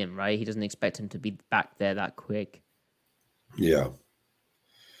of leaning, right? He doesn't expect him to be back there that quick. Yeah.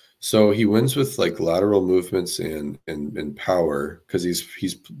 So he wins with like lateral movements and power because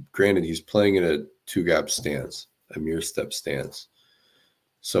he's granted he's playing in a 2-gap stance, a mirror step stance.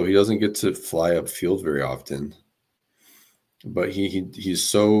 So he doesn't get to fly upfield very often. But he's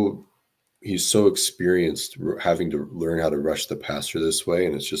so experienced having to learn how to rush the passer this way,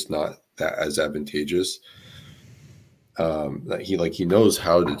 and it's just not that as advantageous. That he knows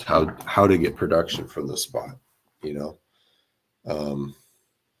how to get production from the spot, you know.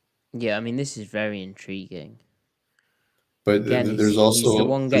 Yeah, I mean, this is very intriguing. But again, there's also he's the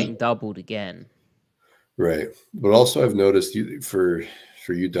one getting doubled again. Right. But also I've noticed for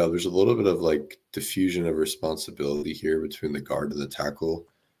you, Dell, there's a little bit of like diffusion of responsibility here between the guard and the tackle.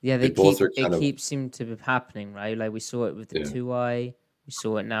 Yeah, They both are it keeps seem to be happening, right? Like we saw it with the 2-eye, we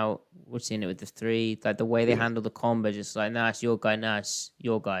saw it now, we're seeing it with the 3. Like the way they handle the combo, just like, nah, it's your guy, nah, it's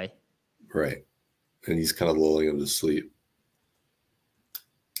your guy. Right. And he's kind of lulling him to sleep.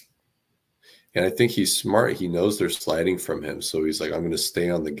 And I think he's smart. He knows they're sliding from him. So he's like, I'm going to stay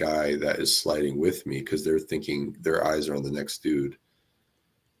on the guy that is sliding with me because they're thinking their eyes are on the next dude.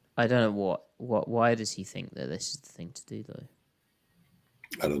 I don't know why does he think that this is the thing to do, though?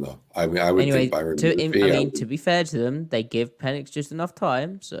 I don't know. I mean, I would think Byron. To be fair to them, they give Penix just enough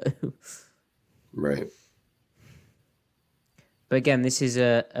time. So, right. But again, this is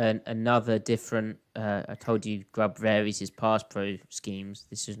another different. I told you, Grubb varies his pass pro schemes.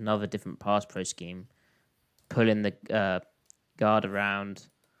 This is another different pass pro scheme, pulling the guard around,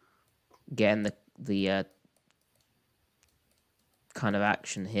 getting the kind of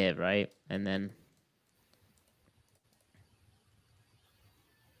action here, right, and then.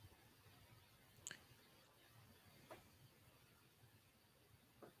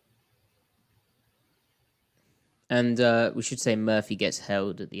 And we should say Murphy gets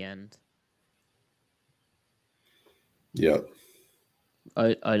held at the end. Yep.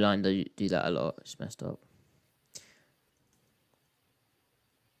 O-line do that a lot. It's messed up.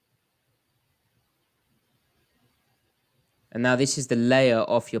 And now this is the layer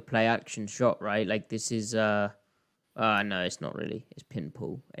off your play action shot, right? Like this is no, it's not really. It's pin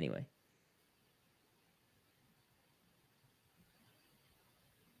pull anyway.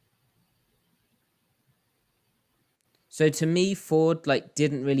 So to me, Ford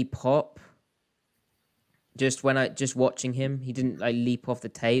didn't really pop. Just watching him, he didn't leap off the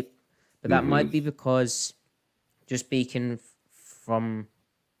tape. But that might be because, just speaking from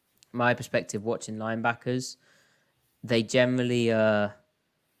my perspective, watching linebackers, they generally,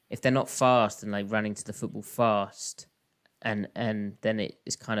 if they're not fast and running to the football fast, and then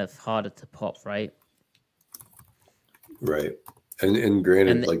it's kind of harder to pop, right? Right. And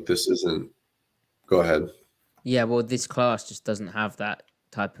granted, this isn't. Go ahead. Yeah, well, this class just doesn't have that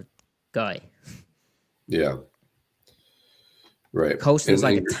type of guy. Yeah. Right. Colston's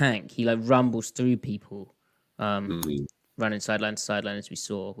like a tank. He rumbles through people, running sideline to sideline as we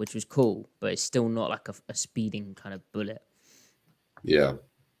saw, which was cool, but it's still not like a speeding kind of bullet. Yeah.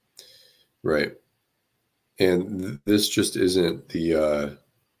 Right. And this just isn't the.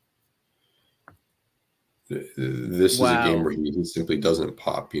 This is a game where he simply doesn't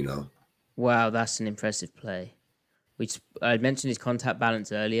pop, you know. Wow, that's an impressive play. I mentioned his contact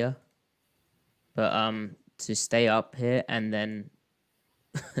balance earlier, but to stay up here and then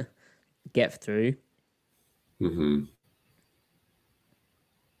get through. Mm-hmm.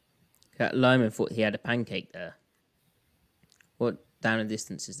 That lineman thought he had a pancake there. What down and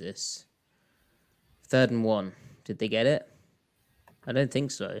distance is this? 3rd and 1. Did they get it? I don't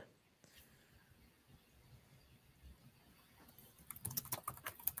think so.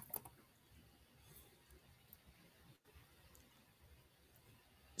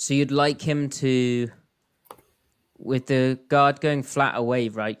 So you'd like him to, with the guard going flat away,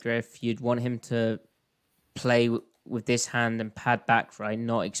 right, Griff? You'd want him to play with this hand and pad back, right?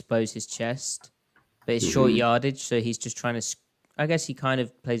 Not expose his chest. But it's short yardage, so he's just trying to. I guess he kind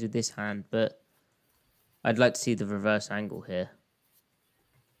of plays with this hand, but I'd like to see the reverse angle here.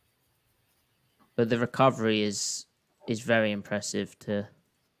 But the recovery is very impressive to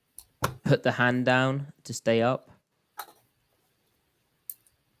put the hand down to stay up.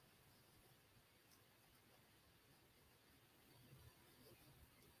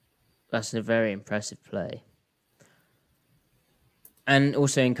 That's a very impressive play. And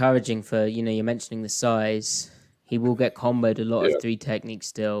also encouraging for, you're mentioning the size. He will get comboed a lot of 3 techniques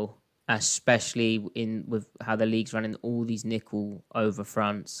still, especially with how the league's running all these nickel over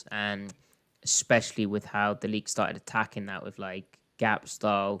fronts and especially with how the league started attacking that with like gap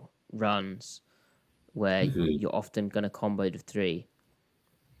style runs where Mhm. you're often going to combo the three.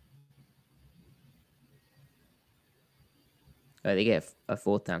 Oh, they get a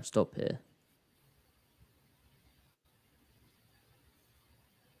fourth down stop here.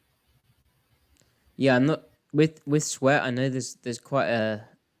 Yeah, I'm not with Sweat. I know there's quite a.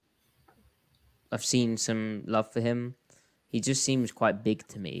 I've seen some love for him. He just seems quite big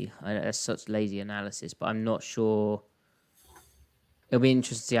to me. That's such lazy analysis, but I'm not sure. It'll be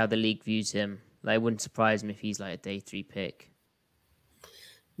interesting to see how the league views him. Like, it wouldn't surprise me if he's like a day 3 pick.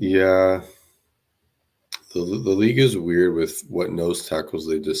 Yeah, the league is weird with what nose tackles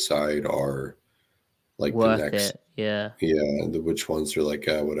they decide are like the Worth next. it, yeah. Yeah, which ones are like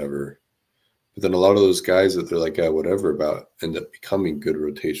whatever. But then a lot of those guys that they're like whatever about end up becoming good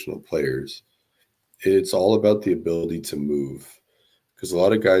rotational players. It's all about the ability to move, because a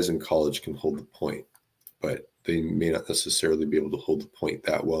lot of guys in college can hold the point, but they may not necessarily be able to hold the point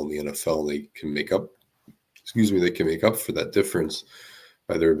that well in the NFL. And they can make up, they can make up for that difference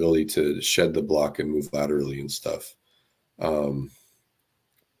by their ability to shed the block and move laterally and stuff.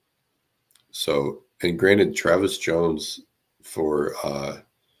 So, and granted, Travis Jones for I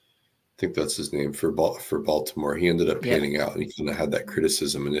think that's his name for Baltimore. He ended up panning out, and he kind of had that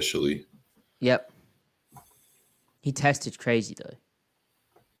criticism initially. Yep. He tested crazy though.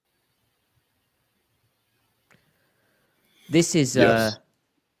 This is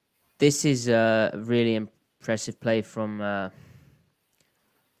a really impressive play from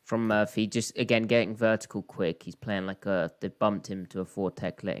Murphy. Just again getting vertical quick. He's playing like they bumped him to a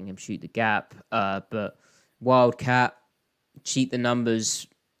 4-tech, letting him shoot the gap. But Wildcat, cheat the numbers,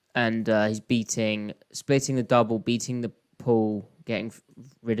 and he's splitting the double, beating the pull, getting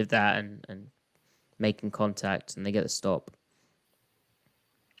rid of that, and making contact, and they get the stop.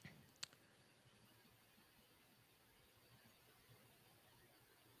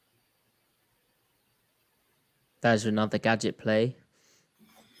 There's another gadget play.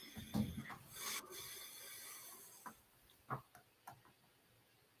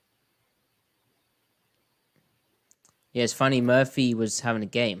 Yeah, it's funny. Murphy was having a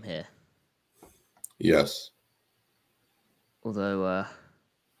game here. Yes. Although,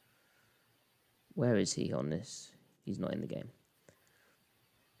 where is he on this? He's not in the game.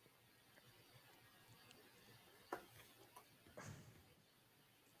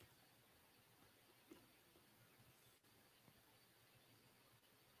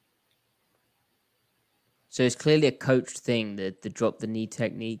 So it's clearly a coached thing, the drop the knee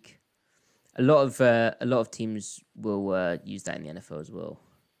technique. A lot of teams will use that in the NFL as well.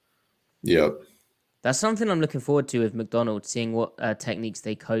 Yep. That's something I'm looking forward to with McDonald's, seeing what techniques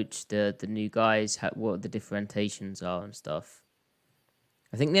they coach the new guys, what the differentiations are and stuff.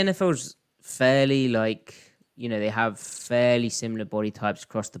 I think the NFL's fairly they have fairly similar body types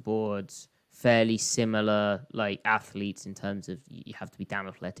across the boards, fairly similar like athletes in terms of you have to be damn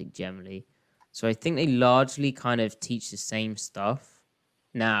athletic generally. So I think they largely kind of teach the same stuff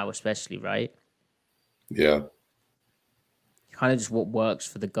now, especially, right? Yeah. Kind of just what works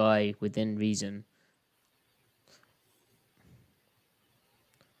for the guy within reason.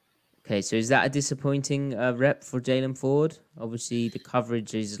 Okay, so is that a disappointing rep for Jaylan Ford? Obviously, the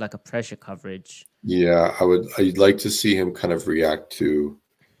coverage is like a pressure coverage. Yeah, I'd like to see him kind of react to,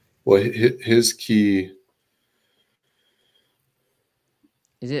 well, his key.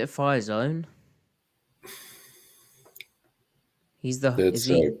 Is it a fire zone? It's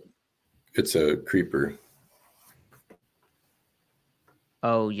a creeper.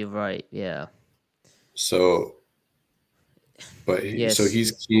 Oh, you're right. Yeah. So, but yes. So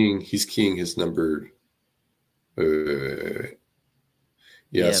he's keying his number.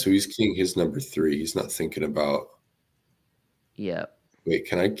 Yeah, so he's keying his number 3. He's not thinking about. Yeah. Wait,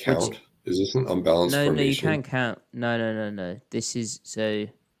 can I count? Is this an unbalanced formation? No, you can't count. No. This is so.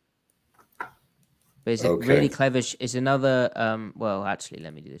 But it's a really clever. It's another. Well, actually,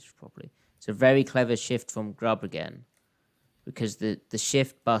 let me do this properly. It's a very clever shift from Grubb again, because the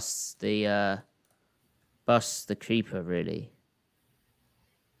shift busts the creeper really.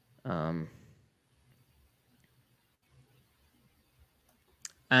 And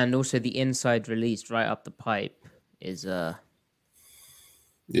also the inside release right up the pipe is yeah.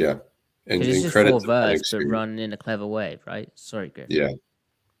 And it's just credit 4 to verts, Penix but here. run in a clever way, right? Sorry, Griff. Yeah.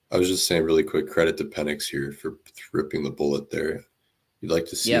 I was just saying really quick, credit to Penix here for ripping the bullet there. You'd like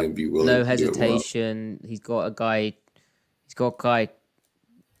to see him be willing no to hesitation. Do it well. He's got a guy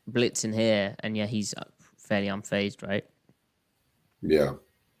blitzing here, and yeah, he's fairly unfazed, right? Yeah.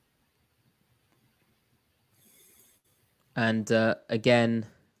 And again,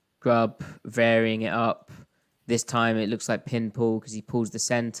 Grubb varying it up. This time it looks like pin pull because he pulls the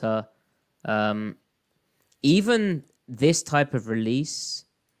center. Even this type of release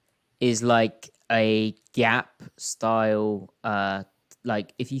is like a gap style.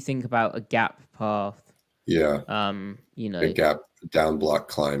 Like if you think about a gap path. Yeah. You a gap down block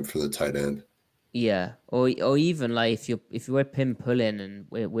climb for the tight end. Yeah, or even like if we're pin pulling and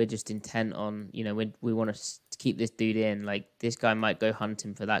we're just intent on we want to keep this dude in, like this guy might go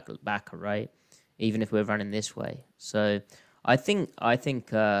hunting for that backer, right? Even if we're running this way. So I think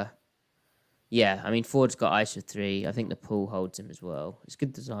yeah, I mean Ford's got ISO 3. I think the pull holds him as well. It's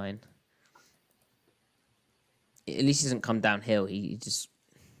good design. At least he doesn't come downhill. He just,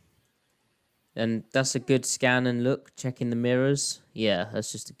 and that's a good scan and look, checking the mirrors. Yeah,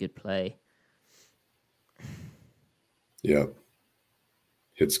 that's just a good play. Yep.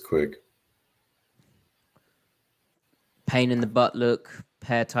 Hits quick. Pain in the butt look,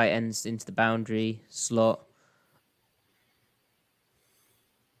 pair tight ends into the boundary, slot.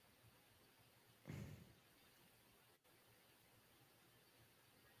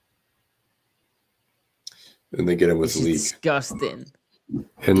 And they get him with leak. Disgusting.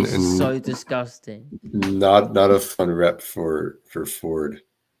 And so disgusting. Not a fun rep for Ford.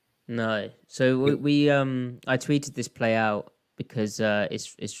 No. So we I tweeted this play out because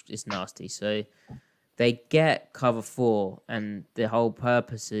it's nasty. So they get cover 4, and the whole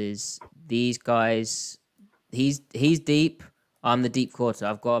purpose is these guys. He's deep. I'm the deep quarter.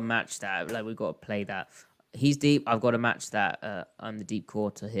 I've got to match that. Like we've got to play that. He's deep. I've got to match that. I'm the deep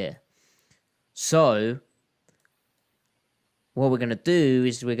quarter here. So what we're gonna do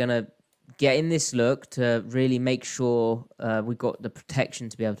is we're gonna get in this look to really make sure we've got the protection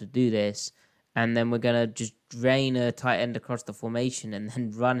to be able to do this. And then we're going to just drain a tight end across the formation and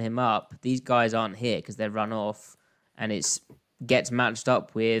then run him up. These guys aren't here because they're run off. And it gets matched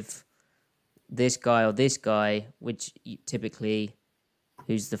up with this guy or this guy, which typically,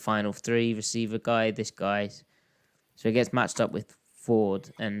 who's the final 3 receiver guy, this guy. So it gets matched up with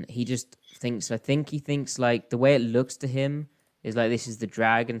Ford. And he just thinks, I think he thinks like the way it looks to him is like this is the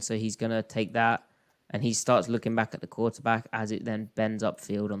drag, and so he's going to take that, and he starts looking back at the quarterback as it then bends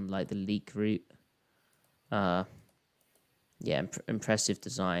upfield on like the leak route. Yeah, impressive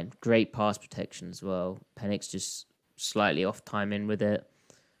design. Great pass protection as well. Penix just slightly off timing with it.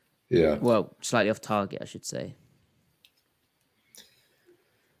 Yeah. Well, slightly off target, I should say.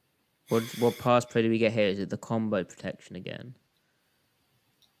 What pass play do we get here? Is it the combo protection again?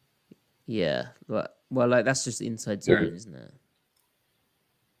 Yeah. Well, like that's just inside zone, isn't it?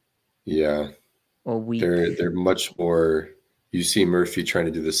 Yeah. Or weak. They're much more. You see Murphy trying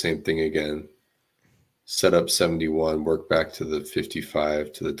to do the same thing again. Set up 71, work back to the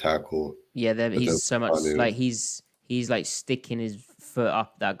 55 to the tackle. Yeah, he's so much like he's like sticking his foot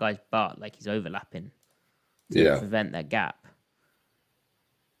up that guy's butt, like he's overlapping to prevent that gap.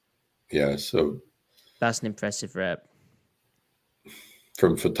 Yeah, so that's an impressive rep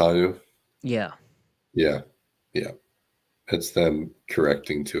from Fatanu. Yeah. It's them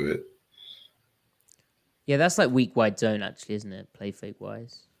correcting to it. Yeah, that's like weak wide zone, actually, isn't it? Play fake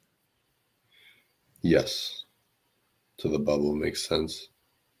wise. Yes. So the bubble makes sense.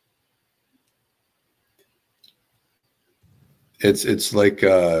 It's like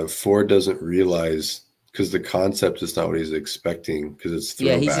Ford doesn't realize, because the concept is not what he's expecting, because it's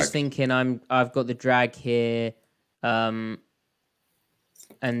throwback. Yeah, he's just thinking I've got the drag here. And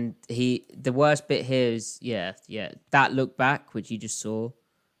the worst bit here is that look back, which you just saw.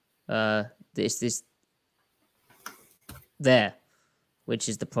 This there, which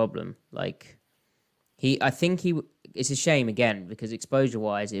is the problem. Like it's a shame again, because exposure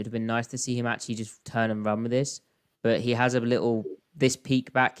wise, it would have been nice to see him actually just turn and run with this. But he has this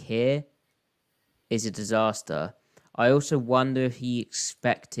peak back here is a disaster. I also wonder if he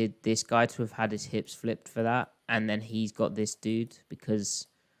expected this guy to have had his hips flipped for that, and then he's got this dude, because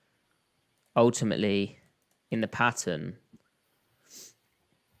ultimately in the pattern,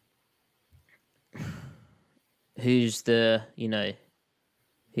 who's the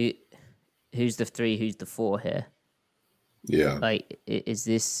 3, who's the 4 here? Yeah. Like, is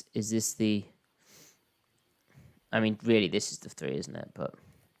this the... I mean, really, this is the 3, isn't it? But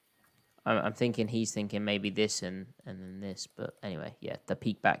I'm thinking he's thinking maybe this and then this. But anyway, yeah, the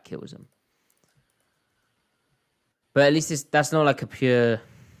peek back kills him. But at least that's not like a pure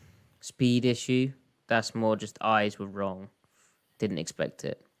speed issue. That's more just eyes were wrong. Didn't expect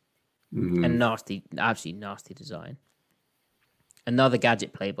it. Mm-hmm. And nasty, absolutely nasty design. Another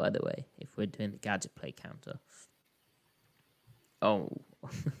gadget play, by the way, if we're doing the gadget play counter. Oh.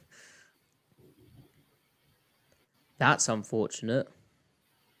 That's unfortunate.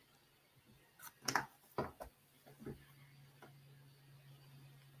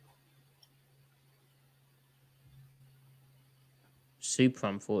 super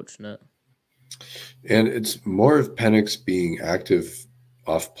unfortunate. And it's more of Penix being active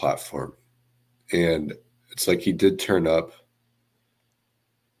off platform. And it's like he did turn up.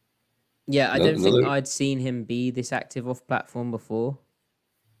 Yeah, I don't think I'd seen him be this active off platform before.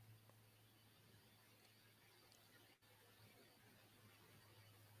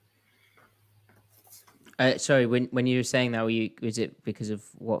 Sorry, when you were saying that, was it because of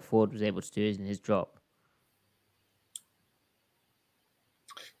what Ford was able to do in his drop?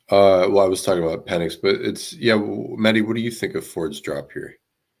 Well, I was talking about Penix, but it's Matty, what do you think of Ford's drop here?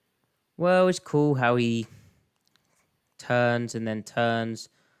 Well, it's cool how he turns and then turns.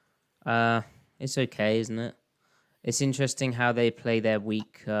 It's okay, isn't it? It's interesting how they play their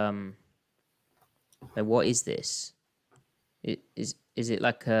weak. Like, what is this? Is it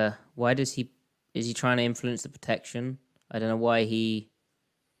like a? Why does he? Is he trying to influence the protection? I don't know why he.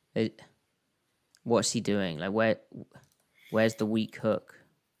 What's he doing? Like where's the weak hook?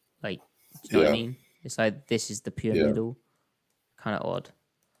 Like, do you know what I mean? It's like this is the pure middle. Kind of odd.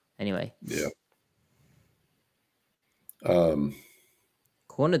 Anyway. Yeah.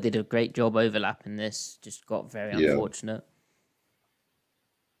 Corner did a great job overlapping this. Just got very unfortunate.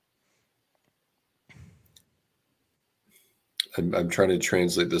 I'm trying to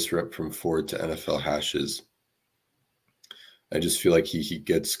translate this rep from Ford to NFL hashes. I just feel like he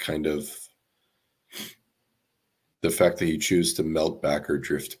gets kind of the fact that he chooses to melt back or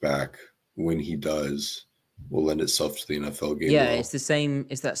drift back when he does will lend itself to the NFL game. Yeah, it's the same.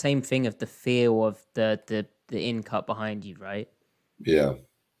 It's that same thing of the feel of the in cut behind you, right? Yeah.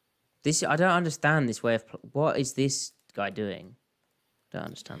 I don't understand this way of what is this guy doing? I don't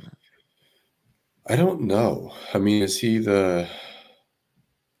understand that. I don't know. I mean, is he a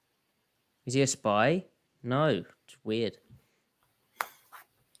spy? No, it's weird.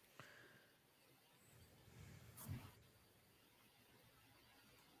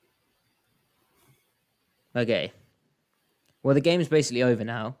 Okay. Well, the game's basically over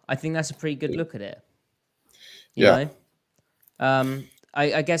now. I think that's a pretty good look at it. You know?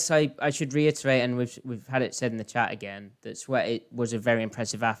 I guess I should reiterate, and we've had it said in the chat again, that Sweat was a very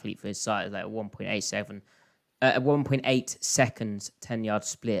impressive athlete for his size, like 1.87, 1.8 seconds, 10-yard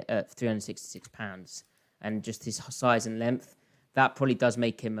split at 366 pounds, and just his size and length, that probably does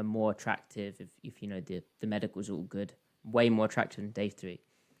make him a more attractive, if you know the medical's all good, way more attractive than day 3.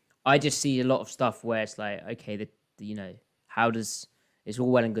 I just see a lot of stuff where it's like, okay, how does it's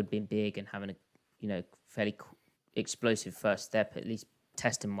all well and good being big and having a fairly explosive first step, at least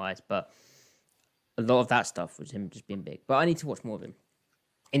testing wise, but a lot of that stuff was him just being big. But I need to watch more of him.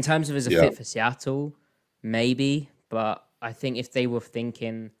 In terms of as a fit for Seattle, maybe, but I think if they were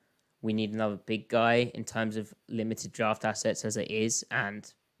thinking we need another big guy in terms of limited draft assets as it is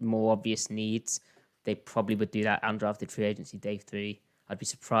and more obvious needs, they probably would do that undrafted free agency day 3. I'd be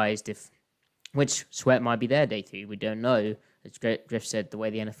surprised which Sweat might be there day 3. We don't know. As Griff said, the way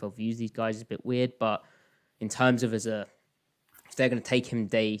the NFL views these guys is a bit weird, but in terms of if they're going to take him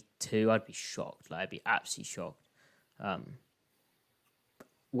day 2, I'd be shocked. Like, I'd be absolutely shocked.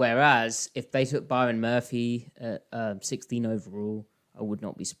 Whereas if they took Byron Murphy at 16 overall, I would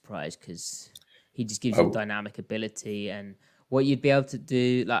not be surprised because he just gives you dynamic ability and what you'd be able to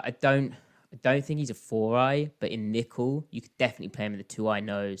do. Like, I don't think he's a 4-eye, but in nickel, you could definitely play him with a 2-eye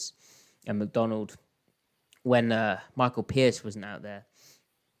nose. And McDonald, when Michael Pierce wasn't out there,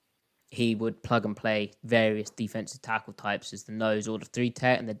 he would plug and play various defensive tackle types as the nose or the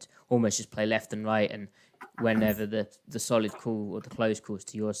 3-tech, and then almost just play left and right. And whenever the solid call or the close calls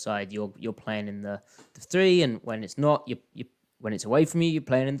to your side, you're playing in the 3, and when it's not, when it's away from you, you're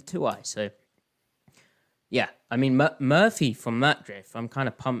playing in the 2-eye. So, yeah, I mean Murphy from that drift, I'm kind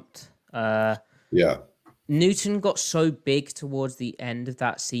of pumped. Newton got so big towards the end of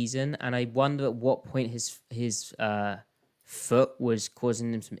that season, and I wonder at what point his foot was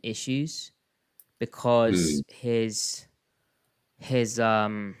causing him some issues because his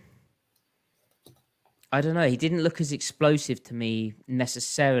I don't know, he didn't look as explosive to me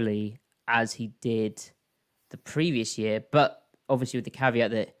necessarily as he did the previous year, but obviously with the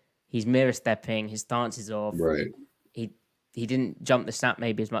caveat that he's mirror stepping, his stance is off. Right. He didn't jump the snap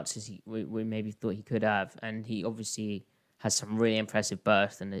maybe as much as we maybe thought he could have, and he obviously has some really impressive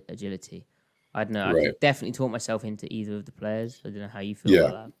burst and agility. I don't know. I could definitely talk myself into either of the players. I don't know how you feel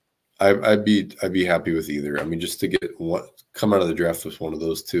about that. I'd be happy with either. I mean, just to come out of the draft with one of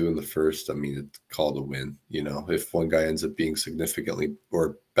those two in the first, I mean, it's called a win. You know, if one guy ends up being significantly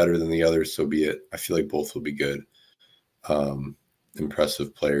or better than the other, so be it. I feel like both will be good,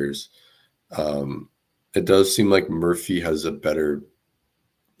 impressive players. It does seem like Murphy has a better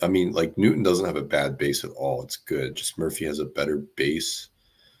I mean, like Newton doesn't have a bad base at all. It's good. Just Murphy has a better base.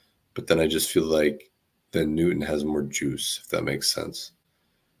 But then I just feel like then Newton has more juice, if that makes sense.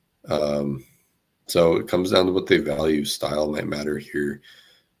 So it comes down to what they value. Style might matter here.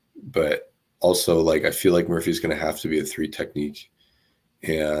 But also, like, I feel like Murphy's going to have to be a 3 technique.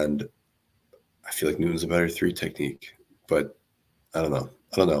 And I feel like Newton's a better 3 technique. But I don't know.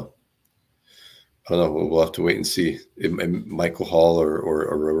 We'll have to wait and see. Michael Hall or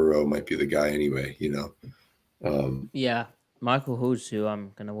Rororo might be the guy anyway, you know. Yeah, Michael Hall's who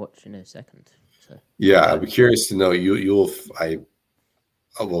I'm going to watch in a second. So yeah, I'd be curious to know. You'll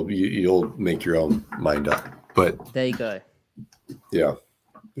make your own mind up. But there you go. Yeah,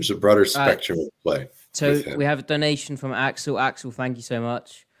 there's a broader spectrum of play. So we have a donation from Axel. Axel, thank you so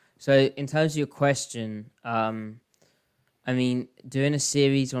much. So in terms of your question, I mean, doing a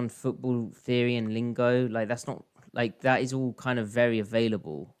series on football theory and lingo, like that's not like that is all kind of very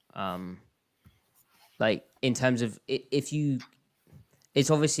available. Like in terms of if you, it's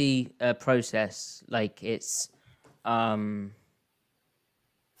obviously a process. Like it's,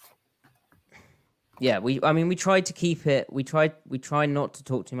 yeah. We tried to keep it. We try not to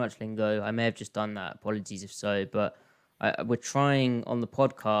talk too much lingo. I may have just done that. Apologies if so, but we're trying on the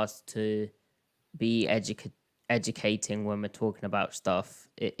podcast to be educating when we're talking about stuff,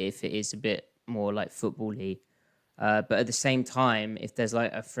 if it is a bit more like football-y. But at the same time, if there's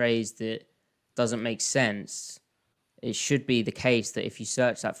like a phrase that doesn't make sense, it should be the case that if you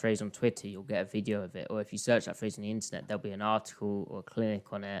search that phrase on Twitter, you'll get a video of it. Or if you search that phrase on the internet, there'll be an article or a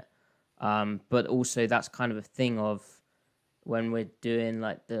clinic on it. But also that's kind of a thing of when we're doing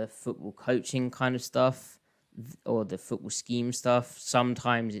like the football coaching kind of stuff or the football scheme stuff,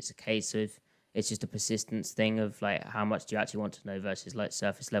 sometimes it's a case of it's just a persistence thing of like how much do you actually want to know versus like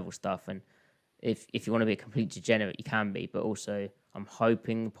surface level stuff. And if you want to be a complete degenerate, you can be. But also, I'm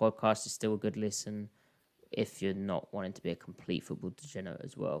hoping the podcast is still a good listen if you're not wanting to be a complete football degenerate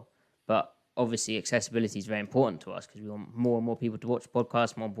as well. But obviously, accessibility is very important to us because we want more and more people to watch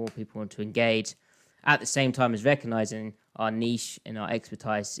podcasts, more and more people want to engage. At the same time as recognizing our niche and our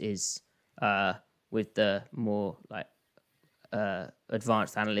expertise is with the more like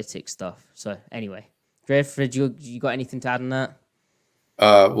advanced analytics stuff. So anyway, Griff, you got anything to add on that?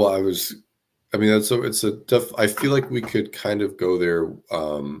 Well, I feel like we could kind of go there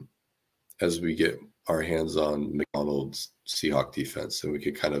as we get our hands on McDonald's Seahawks defense, and we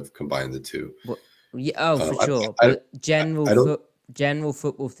could kind of combine the two. Well, yeah, for sure. General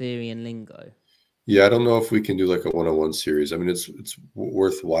football theory and lingo. Yeah, I don't know if we can do like a one-on-one series. I mean, it's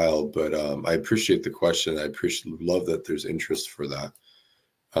worthwhile, but I appreciate the question. Love that there's interest for that.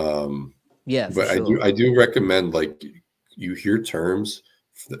 Yeah, but sure. I do recommend, like, you hear terms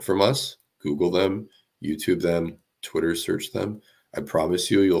from us, Google them, YouTube them, Twitter search them. I promise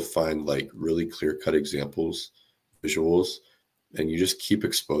you'll find like really clear-cut examples, visuals, and you just keep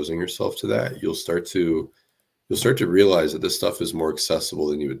exposing yourself to that. You'll start to realize that this stuff is more accessible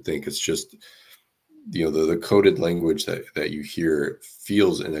than you would think. It's just, you know, the coded language that you hear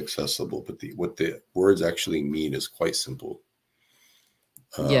feels inaccessible, but what the words actually mean is quite simple.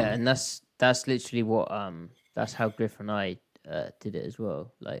 Yeah, and that's literally what that's how Griff and I did it as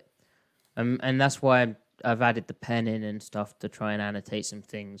well. Like, and that's why I've added the pen in and stuff to try and annotate some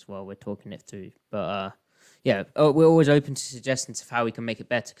things while we're talking it through. But yeah, we're always open to suggestions of how we can make it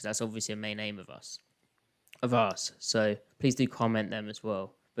better because that's obviously a main aim of ours. So please do comment them as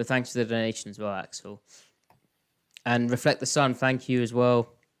well. But thanks for the donation as well, Axel. And Reflect the Sun, thank you as well.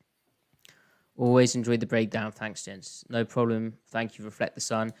 Always enjoyed the breakdown. Thanks, gents. No problem. Thank you, Reflect the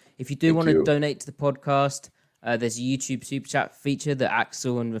Sun. If you do want to donate to the podcast, there's a YouTube Super Chat feature that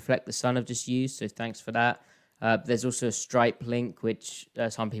Axel and Reflect the Sun have just used, so thanks for that. There's also a Stripe link, which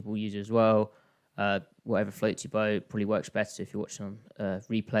some people use as well. Whatever floats your boat probably works better if you're watching on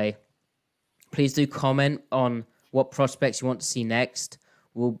replay. Please do comment on what prospects you want to see next.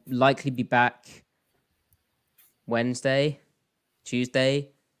 We'll likely be back Wednesday,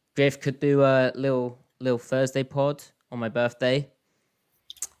 Tuesday. Griff could do a little Thursday pod on my birthday.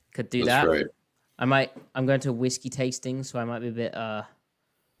 Could do that. Right. I'm going to a whiskey tasting, so I might be a bit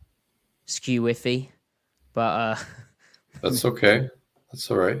skew whiffy, but that's okay.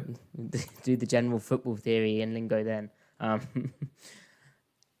 That's all right. Do the general football theory and lingo then.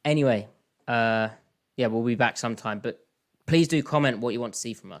 Anyway, yeah, we'll be back sometime, but please do comment what you want to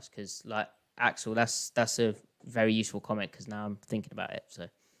see from us, because like Axel, that's a very useful comment because now I'm thinking about it. So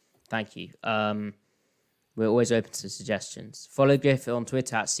thank you. We're always open to suggestions. Follow Griff on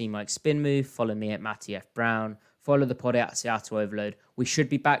Twitter at CMikeSpinMove. Follow me at Matty F Brown. Follow the pod at Seattle Overload. We should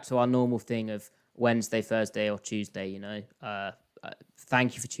be back to our normal thing of Wednesday, Thursday, or Tuesday. You know,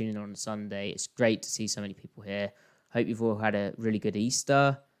 thank you for tuning in on Sunday. It's great to see so many people here. Hope you've all had a really good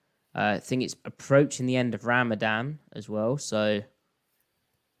Easter. I think it's approaching the end of Ramadan as well, so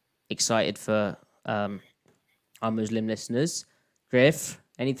excited for our Muslim listeners. Griff,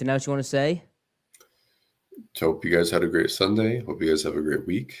 anything else you want to say? Hope you guys had a great Sunday. Hope you guys have a great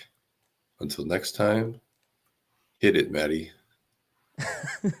week. Until next time, hit it, Matty.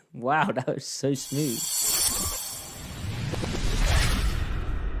 Wow, that was so smooth.